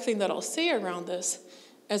the other thing that I'll say around this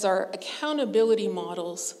is our accountability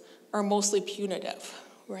models are mostly punitive,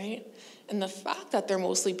 right? And the fact that they're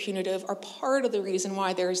mostly punitive are part of the reason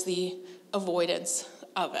why there's the avoidance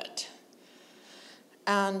of it.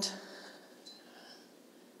 And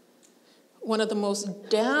one of the most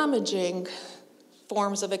damaging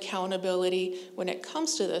forms of accountability when it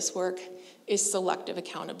comes to this work is selective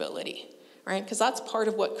accountability, right? Because that's part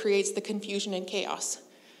of what creates the confusion and chaos.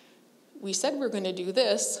 We said we're going to do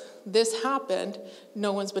this happened,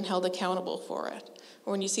 no one's been held accountable for it.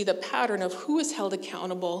 Or when you see the pattern of who is held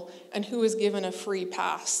accountable and who is given a free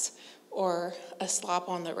pass or a slap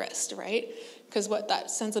on the wrist, right? Because what that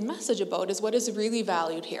sends a message about is what is really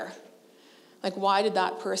valued here. Like, why did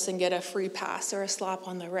that person get a free pass or a slap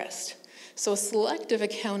on the wrist? So selective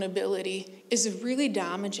accountability is really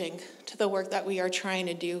damaging to the work that we are trying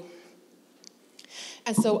to do.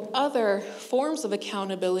 And so other forms of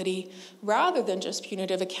accountability, rather than just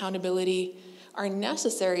punitive accountability, are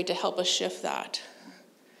necessary to help us shift that.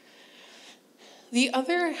 The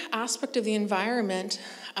other aspect of the environment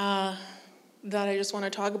that I just want to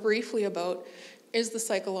talk briefly about is the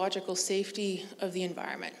psychological safety of the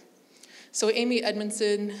environment. So Amy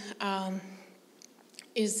Edmondson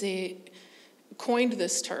coined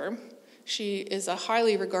this term. She is a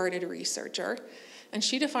highly regarded researcher, and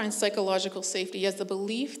she defines psychological safety as the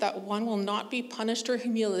belief that one will not be punished or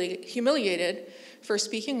humiliated for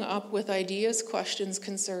speaking up with ideas, questions,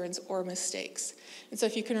 concerns, or mistakes. And so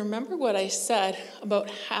if you can remember what I said about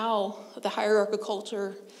how the hierarchical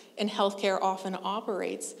culture in healthcare often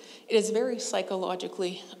operates, it is very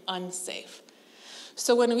psychologically unsafe.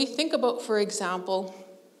 So when we think about, for example,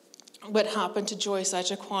 what happened to Joyce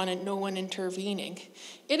Echaquan and no one intervening,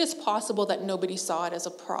 it is possible that nobody saw it as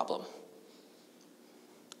a problem.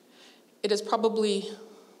 It is probably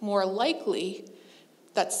more likely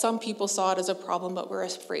that some people saw it as a problem but were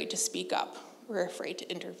afraid to speak up, were afraid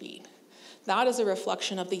to intervene. That is a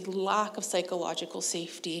reflection of the lack of psychological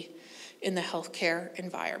safety in the healthcare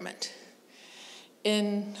environment.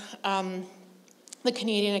 In the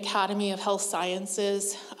Canadian Academy of Health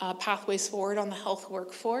Sciences, Pathways Forward on the Health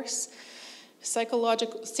Workforce,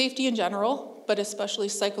 psychological safety in general, but especially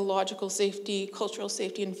psychological safety, cultural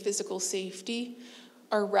safety, and physical safety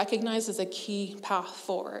are recognized as a key path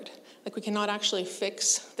forward. Like, we cannot actually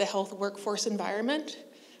fix the health workforce environment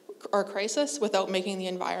or crisis without making the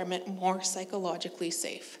environment more psychologically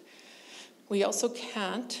safe. We also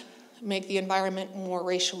can't make the environment more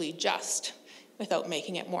racially just without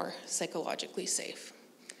making it more psychologically safe.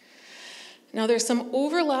 Now, there's some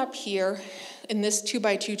overlap here in this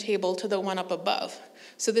 2x2 table to the one up above.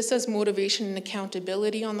 So this says motivation and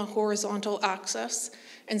accountability on the horizontal axis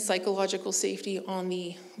and psychological safety on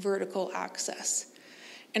the vertical axis.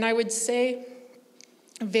 And I would say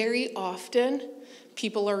very often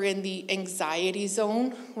people are in the anxiety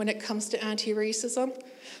zone when it comes to anti-racism.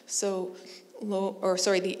 So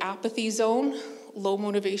the apathy zone, low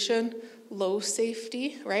motivation, low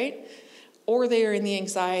safety, right? Or they are in the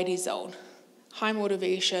anxiety zone, high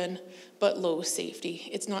motivation, but low safety.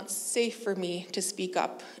 It's not safe for me to speak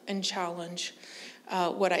up and challenge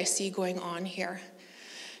what I see going on here.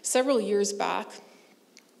 Several years back,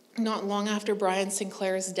 not long after Brian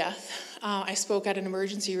Sinclair's death, I spoke at an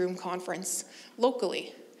emergency room conference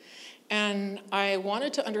locally. And I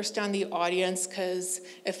wanted to understand the audience because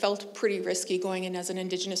it felt pretty risky going in as an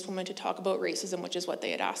Indigenous woman to talk about racism, which is what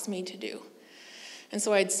they had asked me to do. And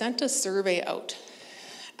so I'd sent a survey out.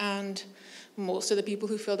 And most of the people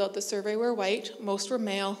who filled out the survey were white, most were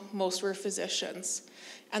male, most were physicians.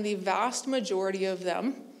 And the vast majority of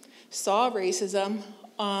them saw racism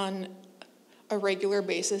on a regular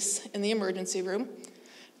basis in the emergency room.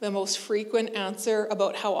 The most frequent answer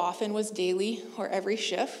about how often was daily or every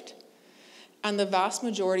shift. And the vast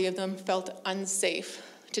majority of them felt unsafe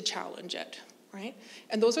to challenge it, right?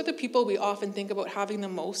 And those are the people we often think about having the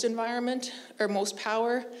most environment or most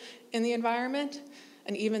power in the environment,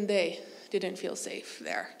 and even they didn't feel safe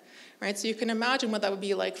there, right? So you can imagine what that would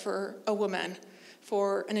be like for a woman,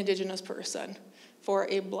 for an Indigenous person, for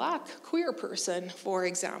a Black queer person, for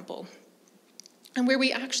example. And where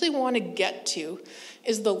we actually want to get to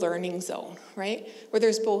is the learning zone, right? Where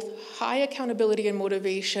there's both high accountability and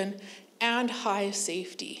motivation and high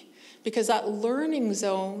safety, because that learning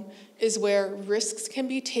zone is where risks can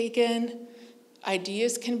be taken,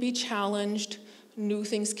 ideas can be challenged, new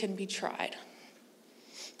things can be tried.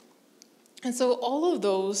 And so all of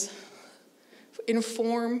those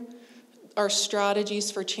inform our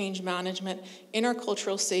strategies for change management in our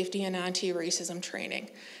cultural safety and anti-racism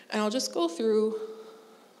training. And I'll just go through,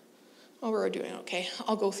 we're doing okay.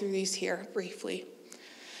 I'll go through these here briefly.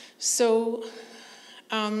 So,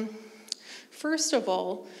 first of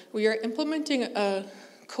all, we are implementing a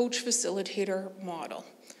coach-facilitator model.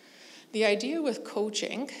 The idea with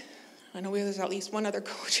coaching, I know there's at least one other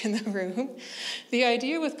coach in the room. The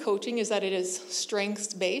idea with coaching is that it is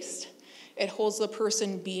strengths-based. It holds the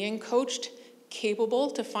person being coached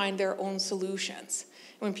capable to find their own solutions.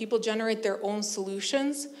 When people generate their own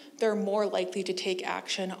solutions, they're more likely to take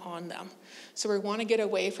action on them. So we want to get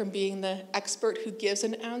away from being the expert who gives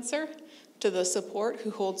an answer to the support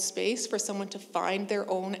who holds space for someone to find their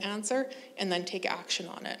own answer and then take action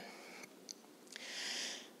on it.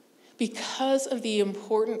 Because of the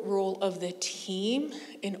important role of the team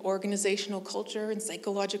in organizational culture and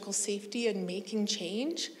psychological safety and making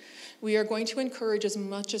change, we are going to encourage as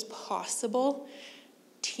much as possible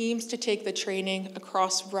teams to take the training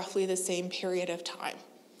across roughly the same period of time.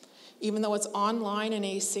 Even though it's online and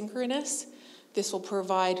asynchronous, this will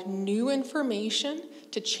provide new information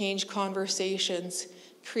to change conversations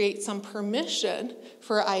create some permission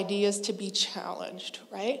for ideas to be challenged,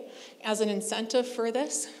 right? As an incentive for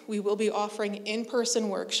this, we will be offering in-person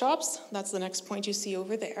workshops. That's the next point you see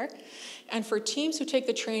over there. And for teams who take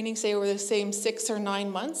the training, say over the same 6 or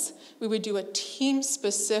 9 months, we would do a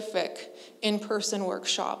team-specific in-person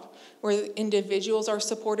workshop where individuals are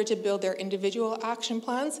supported to build their individual action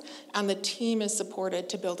plans, and the team is supported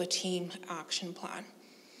to build a team action plan.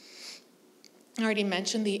 I already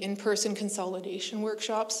mentioned the in-person consolidation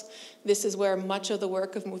workshops. This is where much of the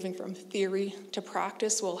work of moving from theory to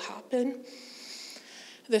practice will happen.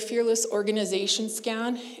 The Fearless Organization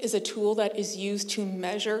Scan is a tool that is used to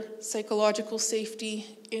measure psychological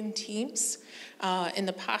safety in teams. In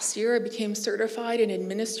the past year, I became certified in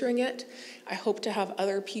administering it. I hope to have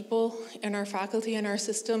other people in our faculty and our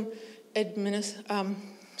system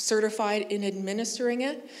certified in administering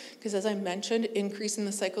it, because as I mentioned, increasing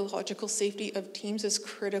the psychological safety of teams is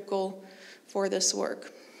critical for this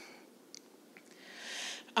work.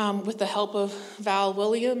 With the help of Val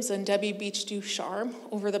Williams and Debbie Beach-Ducharme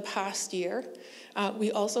over the past year,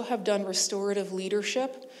 we also have done restorative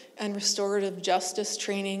leadership and restorative justice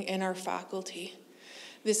training in our faculty.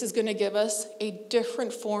 This is going to give us a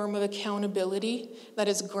different form of accountability that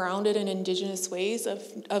is grounded in Indigenous ways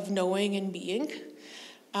of knowing and being.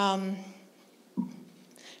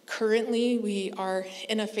 Currently, we are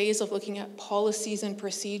in a phase of looking at policies and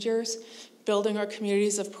procedures, building our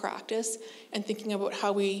communities of practice, and thinking about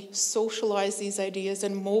how we socialize these ideas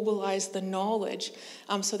and mobilize the knowledge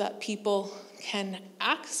so that people can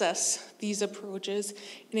access these approaches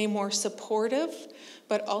in a more supportive,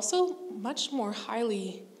 but also much more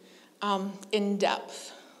highly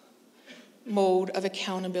in-depth mode of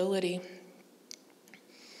accountability.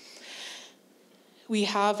 We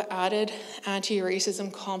have added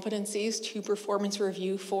anti-racism competencies to performance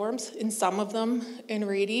review forms, in some of them in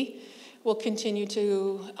Rady. We'll continue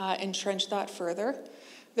to entrench that further.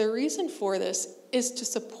 The reason for this is to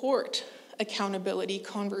support accountability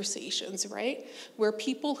conversations, right? Where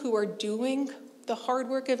people who are doing the hard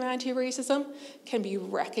work of anti-racism can be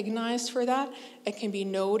recognized for that. It can be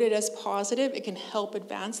noted as positive. It can help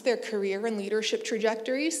advance their career and leadership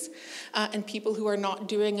trajectories. And people who are not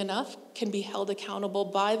doing enough can be held accountable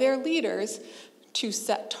by their leaders to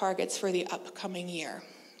set targets for the upcoming year,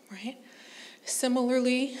 right?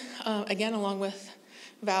 Similarly, again, along with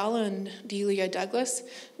Val and Delia Douglas,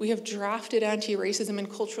 we have drafted anti-racism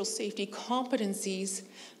and cultural safety competencies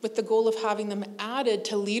with the goal of having them added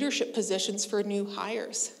to leadership positions for new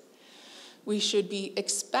hires. We should be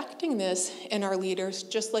expecting this in our leaders,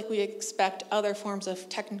 just like we expect other forms of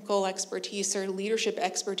technical expertise or leadership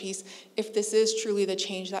expertise, if this is truly the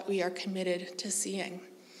change that we are committed to seeing.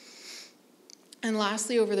 And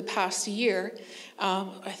lastly, over the past year,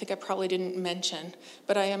 I think I probably didn't mention,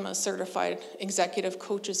 but I am a certified executive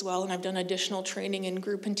coach as well, and I've done additional training in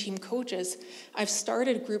group and team coaches. I've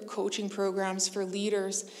started group coaching programs for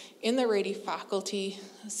leaders in the Rady faculty,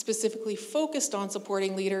 specifically focused on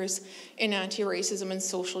supporting leaders in anti-racism and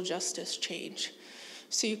social justice change.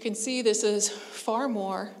 So you can see this is far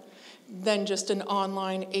more than just an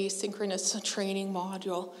online asynchronous training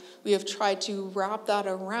module. We have tried to wrap that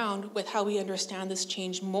around with how we understand this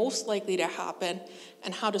change most likely to happen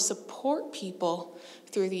and how to support people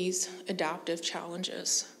through these adaptive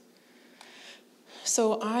challenges.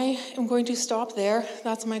 So I am going to stop there.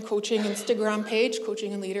 That's my coaching Instagram page,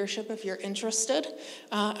 Coaching and Leadership, if you're interested,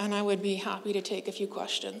 and I would be happy to take a few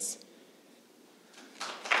questions.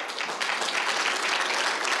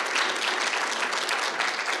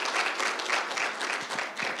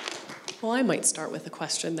 Well, I might start with a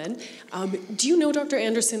question then. Do you know, Dr.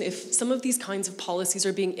 Anderson, if some of these kinds of policies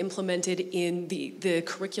are being implemented in the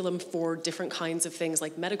curriculum for different kinds of things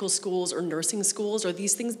like medical schools or nursing schools? Are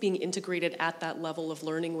these things being integrated at that level of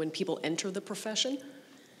learning when people enter the profession?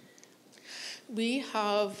 We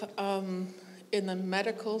have, in the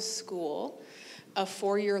medical school, a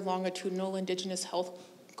 4-year longitudinal Indigenous health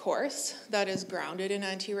course that is grounded in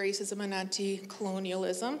anti-racism and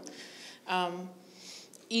anti-colonialism.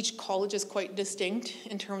 Each college is quite distinct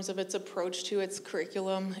in terms of its approach to its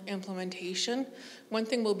curriculum implementation. One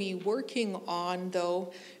thing we'll be working on,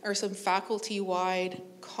 though, are some faculty-wide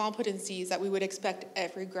competencies that we would expect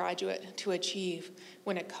every graduate to achieve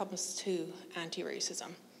when it comes to anti-racism.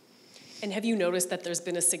 And have you noticed that there's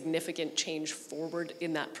been a significant change forward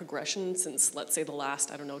in that progression since, let's say, the last,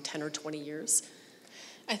 10 or 20 years?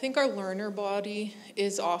 I think our learner body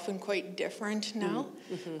is often quite different now.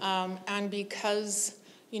 Mm-hmm. And because,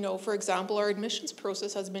 for example, our admissions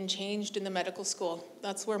process has been changed in the medical school.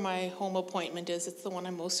 That's where my home appointment is. It's the one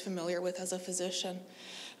I'm most familiar with as a physician.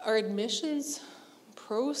 Our admissions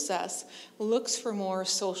process looks for more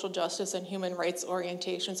social justice and human rights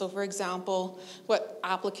orientation. So for example, what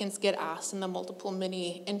applicants get asked in the multiple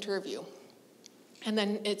mini interview. And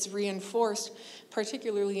then it's reinforced,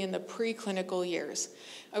 particularly in the preclinical years.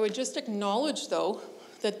 I would just acknowledge, though,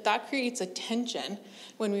 that creates a tension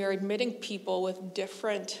when we are admitting people with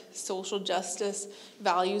different social justice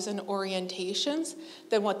values and orientations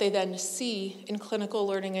than what they then see in clinical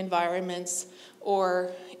learning environments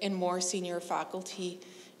or in more senior faculty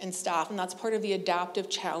and staff. And that's part of the adaptive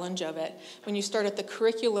challenge of it. When you start at the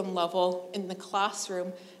curriculum level in the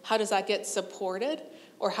classroom, how does that get supported?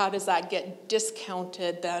 Or how does that get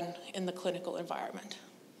discounted then in the clinical environment?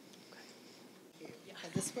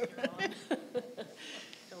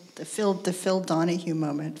 The Phil Donahue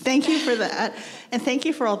moment. Thank you for that. And thank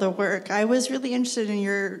you for all the work. I was really interested in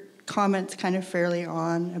your comments kind of fairly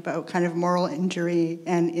on about kind of moral injury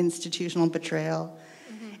and institutional betrayal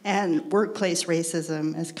and workplace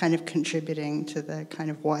racism as kind of contributing to the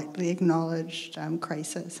kind of widely acknowledged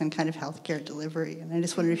crisis and kind of healthcare delivery. And I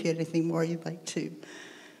just wondered if you had anything more you'd like to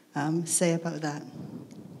say about that.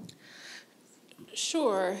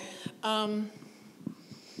 Sure.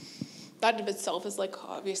 That of itself is like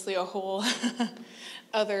obviously a whole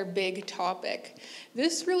other big topic.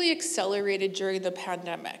 This really accelerated during the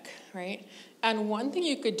pandemic, right? And one thing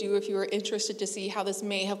you could do if you were interested to see how this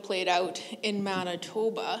may have played out in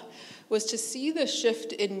Manitoba was to see the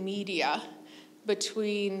shift in media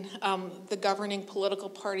between the governing political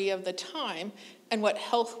party of the time and what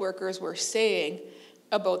health workers were saying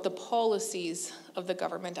about the policies of the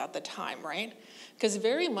government at the time, right? Because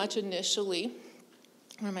very much initially,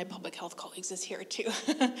 one of my public health colleagues is here too.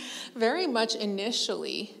 Very much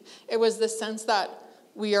initially, it was the sense that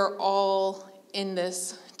we are all in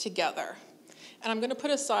this together. And I'm going to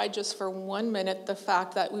put aside just for 1 minute the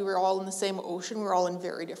fact that we were all in the same ocean. We're all in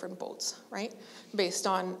very different boats, right? Based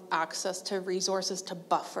on access to resources to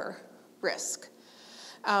buffer risk.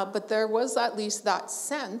 But there was at least that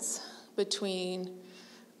sense between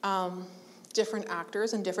different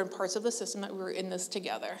actors and different parts of the system that we were in this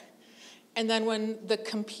together. And then when the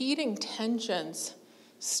competing tensions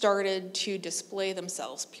started to display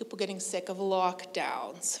themselves, people getting sick of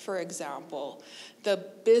lockdowns, for example, the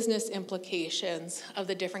business implications of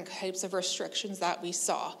the different types of restrictions that we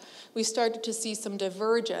saw, we started to see some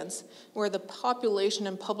divergence where the population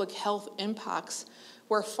and public health impacts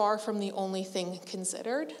were far from the only thing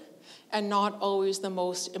considered and not always the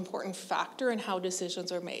most important factor in how decisions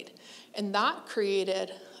are made. And that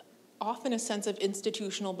created often a sense of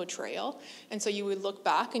institutional betrayal. And so you would look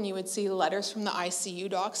back and you would see letters from the ICU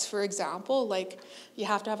docs, for example, like, you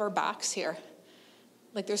have to have our backs here.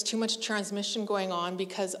 Like, there's too much transmission going on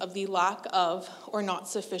because of the lack of or not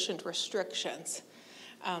sufficient restrictions.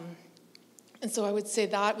 And so I would say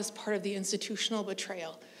that was part of the institutional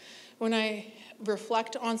betrayal. When I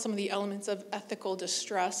reflect on some of the elements of ethical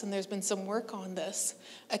distress, and there's been some work on this,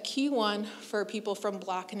 a key one for people from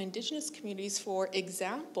Black and Indigenous communities, for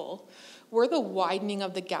example, were the widening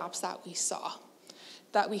of the gaps that we saw.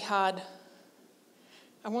 That we had,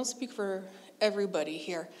 I won't speak for everybody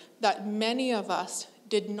here, that many of us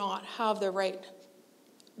did not have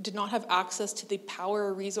access to the power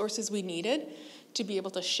or resources we needed to be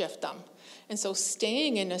able to shift them. And so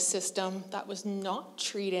staying in a system that was not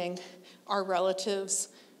treating our relatives,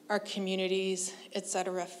 our communities, et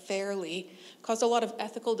cetera, fairly, caused a lot of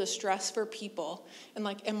ethical distress for people. And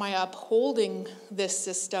like, am I upholding this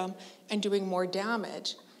system and doing more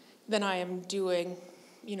damage than I am doing,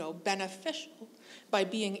 beneficial by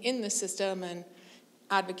being in the system and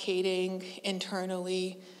advocating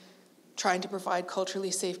internally, trying to provide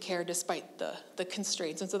culturally safe care despite the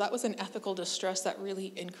constraints. And so that was an ethical distress that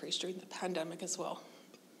really increased during the pandemic as well.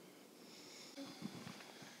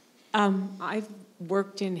 I've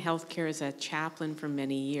worked in healthcare as a chaplain for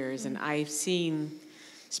many years, and I've seen,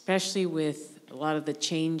 especially with a lot of the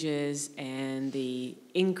changes and the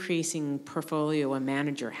increasing portfolio a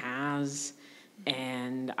manager has,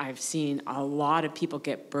 and I've seen a lot of people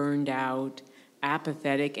get burned out,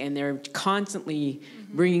 apathetic, and they're constantly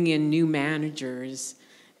bringing in new managers.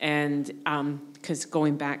 And because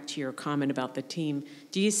going back to your comment about the team,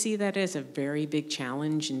 do you see that as a very big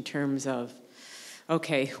challenge in terms of,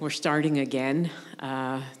 okay, we're starting again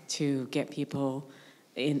to get people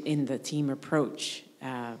in the team approach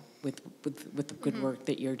with the good work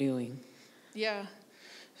that you're doing? Yeah.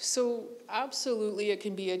 So absolutely it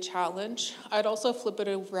can be a challenge. I'd also flip it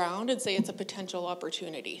around and say it's a potential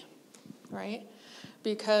opportunity, right?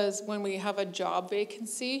 Because when we have a job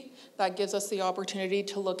vacancy, that gives us the opportunity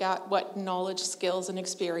to look at what knowledge, skills, and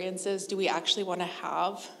experiences do we actually want to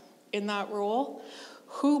have in that role.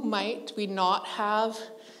 who might we not have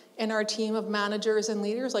in our team of managers and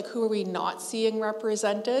leaders? Like, who are we not seeing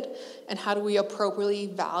represented? And how do we appropriately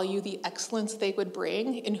value the excellence they would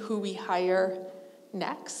bring in who we hire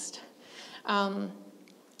next?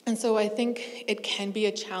 And so I think it can be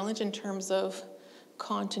a challenge in terms of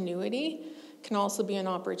continuity, can also be an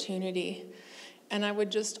opportunity. And I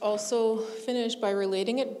would just also finish by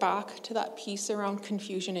relating it back to that piece around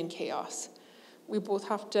confusion and chaos. We both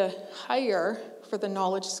have to hire for the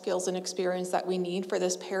knowledge, skills, and experience that we need for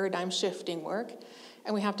this paradigm shifting work.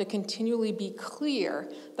 And we have to continually be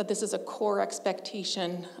clear that this is a core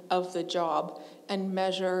expectation of the job and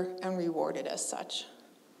measure and reward it as such.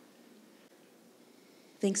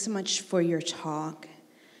 Thanks so much for your talk.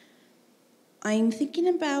 I'm thinking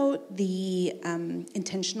about the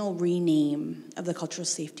intentional rename of the cultural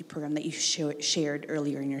safety program that you shared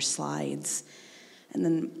earlier in your slides, and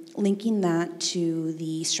then linking that to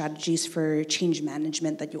the strategies for change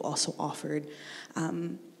management that you also offered.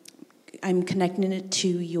 I'm connecting it to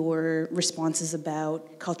your responses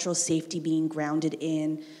about cultural safety being grounded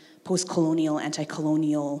in post-colonial,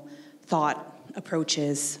 anti-colonial thought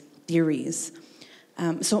approaches, theories.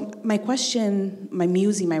 So my question, my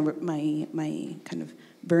musing, my kind of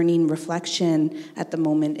burning reflection at the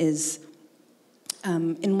moment is,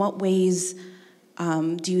 in what ways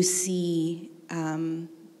do you see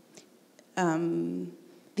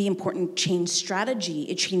the important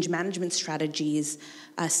change management strategies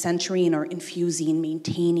centering or infusing,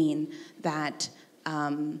 maintaining that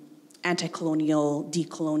anti-colonial,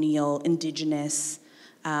 decolonial, indigenous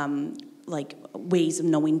like ways of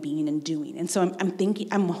knowing, being, and doing. And so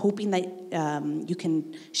I'm hoping that you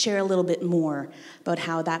can share a little bit more about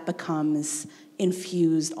how that becomes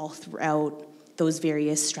infused all throughout those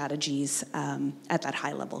various strategies at that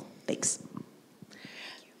high level. Thanks.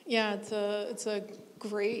 Yeah, it's a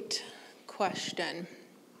great question.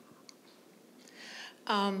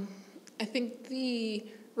 I think the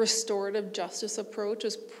restorative justice approach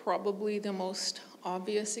is probably the most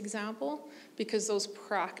obvious example, because those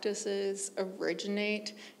practices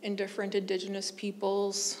originate in different Indigenous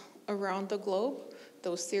peoples around the globe.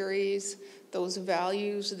 Those theories, those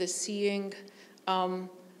values, the seeing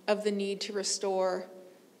of the need to restore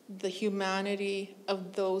the humanity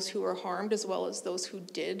of those who were harmed as well as those who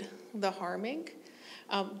did the harming.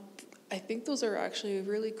 I think those are actually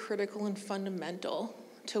really critical and fundamental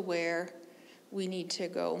to where we need to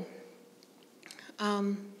go.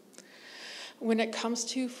 When it comes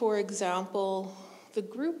to, for example, the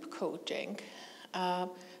group coaching,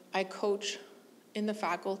 I coach in the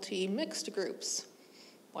faculty mixed groups,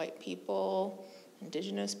 white people,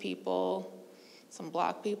 Indigenous people, some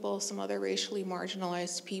Black people, some other racially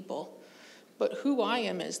marginalized people. But who I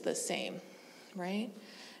am is the same, right?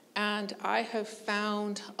 And I have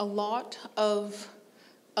found a lot of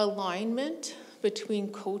alignment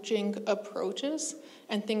between coaching approaches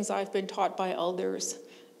and things I've been taught by elders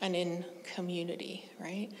and in community,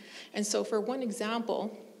 right? And so for one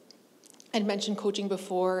example, I'd mentioned coaching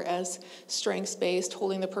before as strengths-based,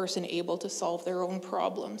 holding the person able to solve their own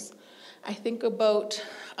problems. I think about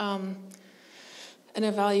an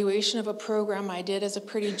evaluation of a program I did as a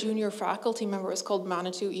pretty junior faculty member. It was called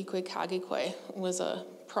Manitou Ikwe Kagikwe. It was a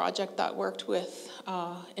project that worked with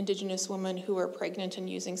Indigenous women who were pregnant and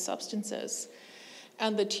using substances.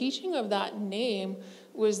 And the teaching of that name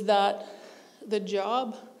was that the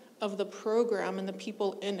job of the program and the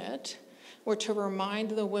people in it were to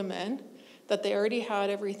remind the women that they already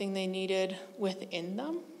had everything they needed within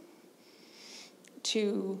them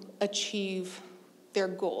to achieve their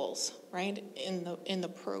goals, right, in the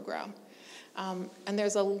program. And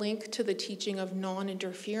there's a link to the teaching of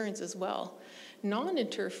non-interference as well.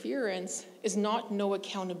 Non-interference is not no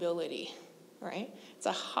accountability, right? It's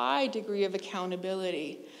a high degree of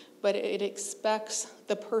accountability, but it expects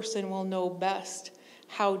the person will know best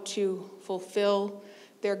how to fulfill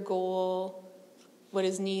their goal, what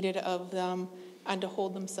is needed of them, and to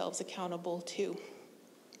hold themselves accountable too.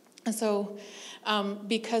 And so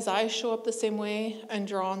because I show up the same way and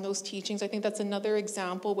draw on those teachings, I think that's another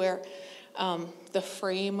example where the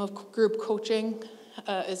frame of group coaching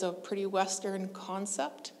is a pretty Western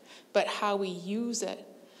concept, but how we use it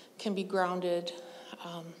can be grounded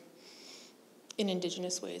in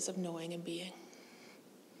Indigenous ways of knowing and being.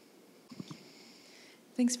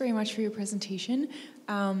 Thanks very much for your presentation.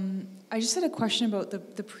 I just had a question about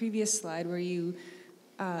the previous slide where you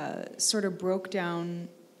sort of broke down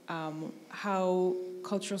how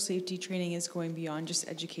cultural safety training is going beyond just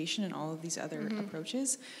education and all of these other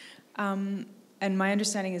approaches. And my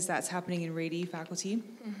understanding is that's happening in Rady faculty.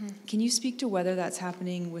 Can you speak to whether that's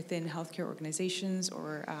happening within healthcare organizations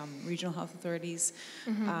or regional health authorities,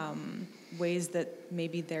 ways that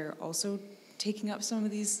maybe they're also taking up some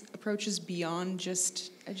of these approaches beyond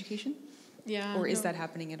just education? Yeah. Or is that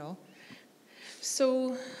happening at all?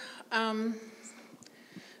 So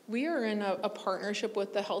we are in a partnership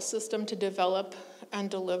with the health system to develop and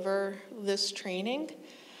deliver this training.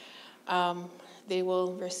 They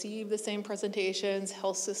will receive the same presentations.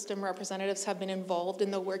 Health system representatives have been involved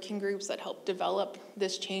in the working groups that help develop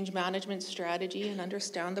this change management strategy and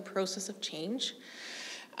understand the process of change.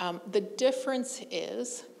 The difference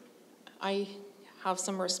is I have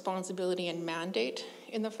some responsibility and mandate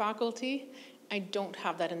in the faculty. I don't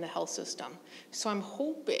have that in the health system. So I'm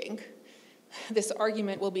hoping this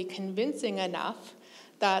argument will be convincing enough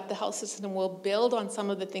that the health system will build on some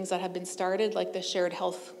of the things that have been started, like the shared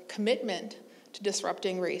health commitment to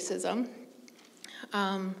disrupting racism.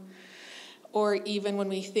 Or even when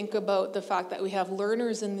we think about the fact that we have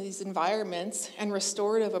learners in these environments and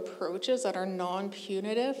restorative approaches that are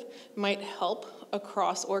non-punitive might help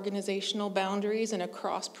across organizational boundaries and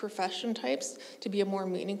across profession types to be a more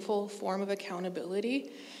meaningful form of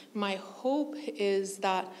accountability. My hope is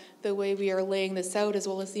that the way we are laying this out, as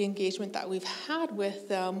well as the engagement that we've had with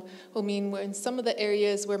them, will mean in some of the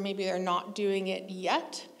areas where maybe they're not doing it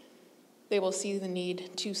yet, they will see the need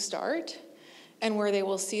to start. And where they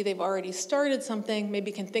will see they've already started something,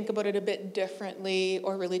 maybe can think about it a bit differently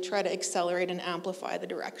or really try to accelerate and amplify the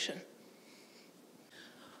direction.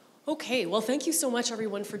 Okay, well, thank you so much,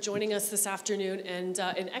 everyone, for joining us this afternoon, and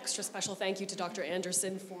an extra special thank you to Dr.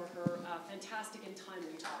 Anderson for her fantastic and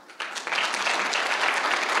timely talk.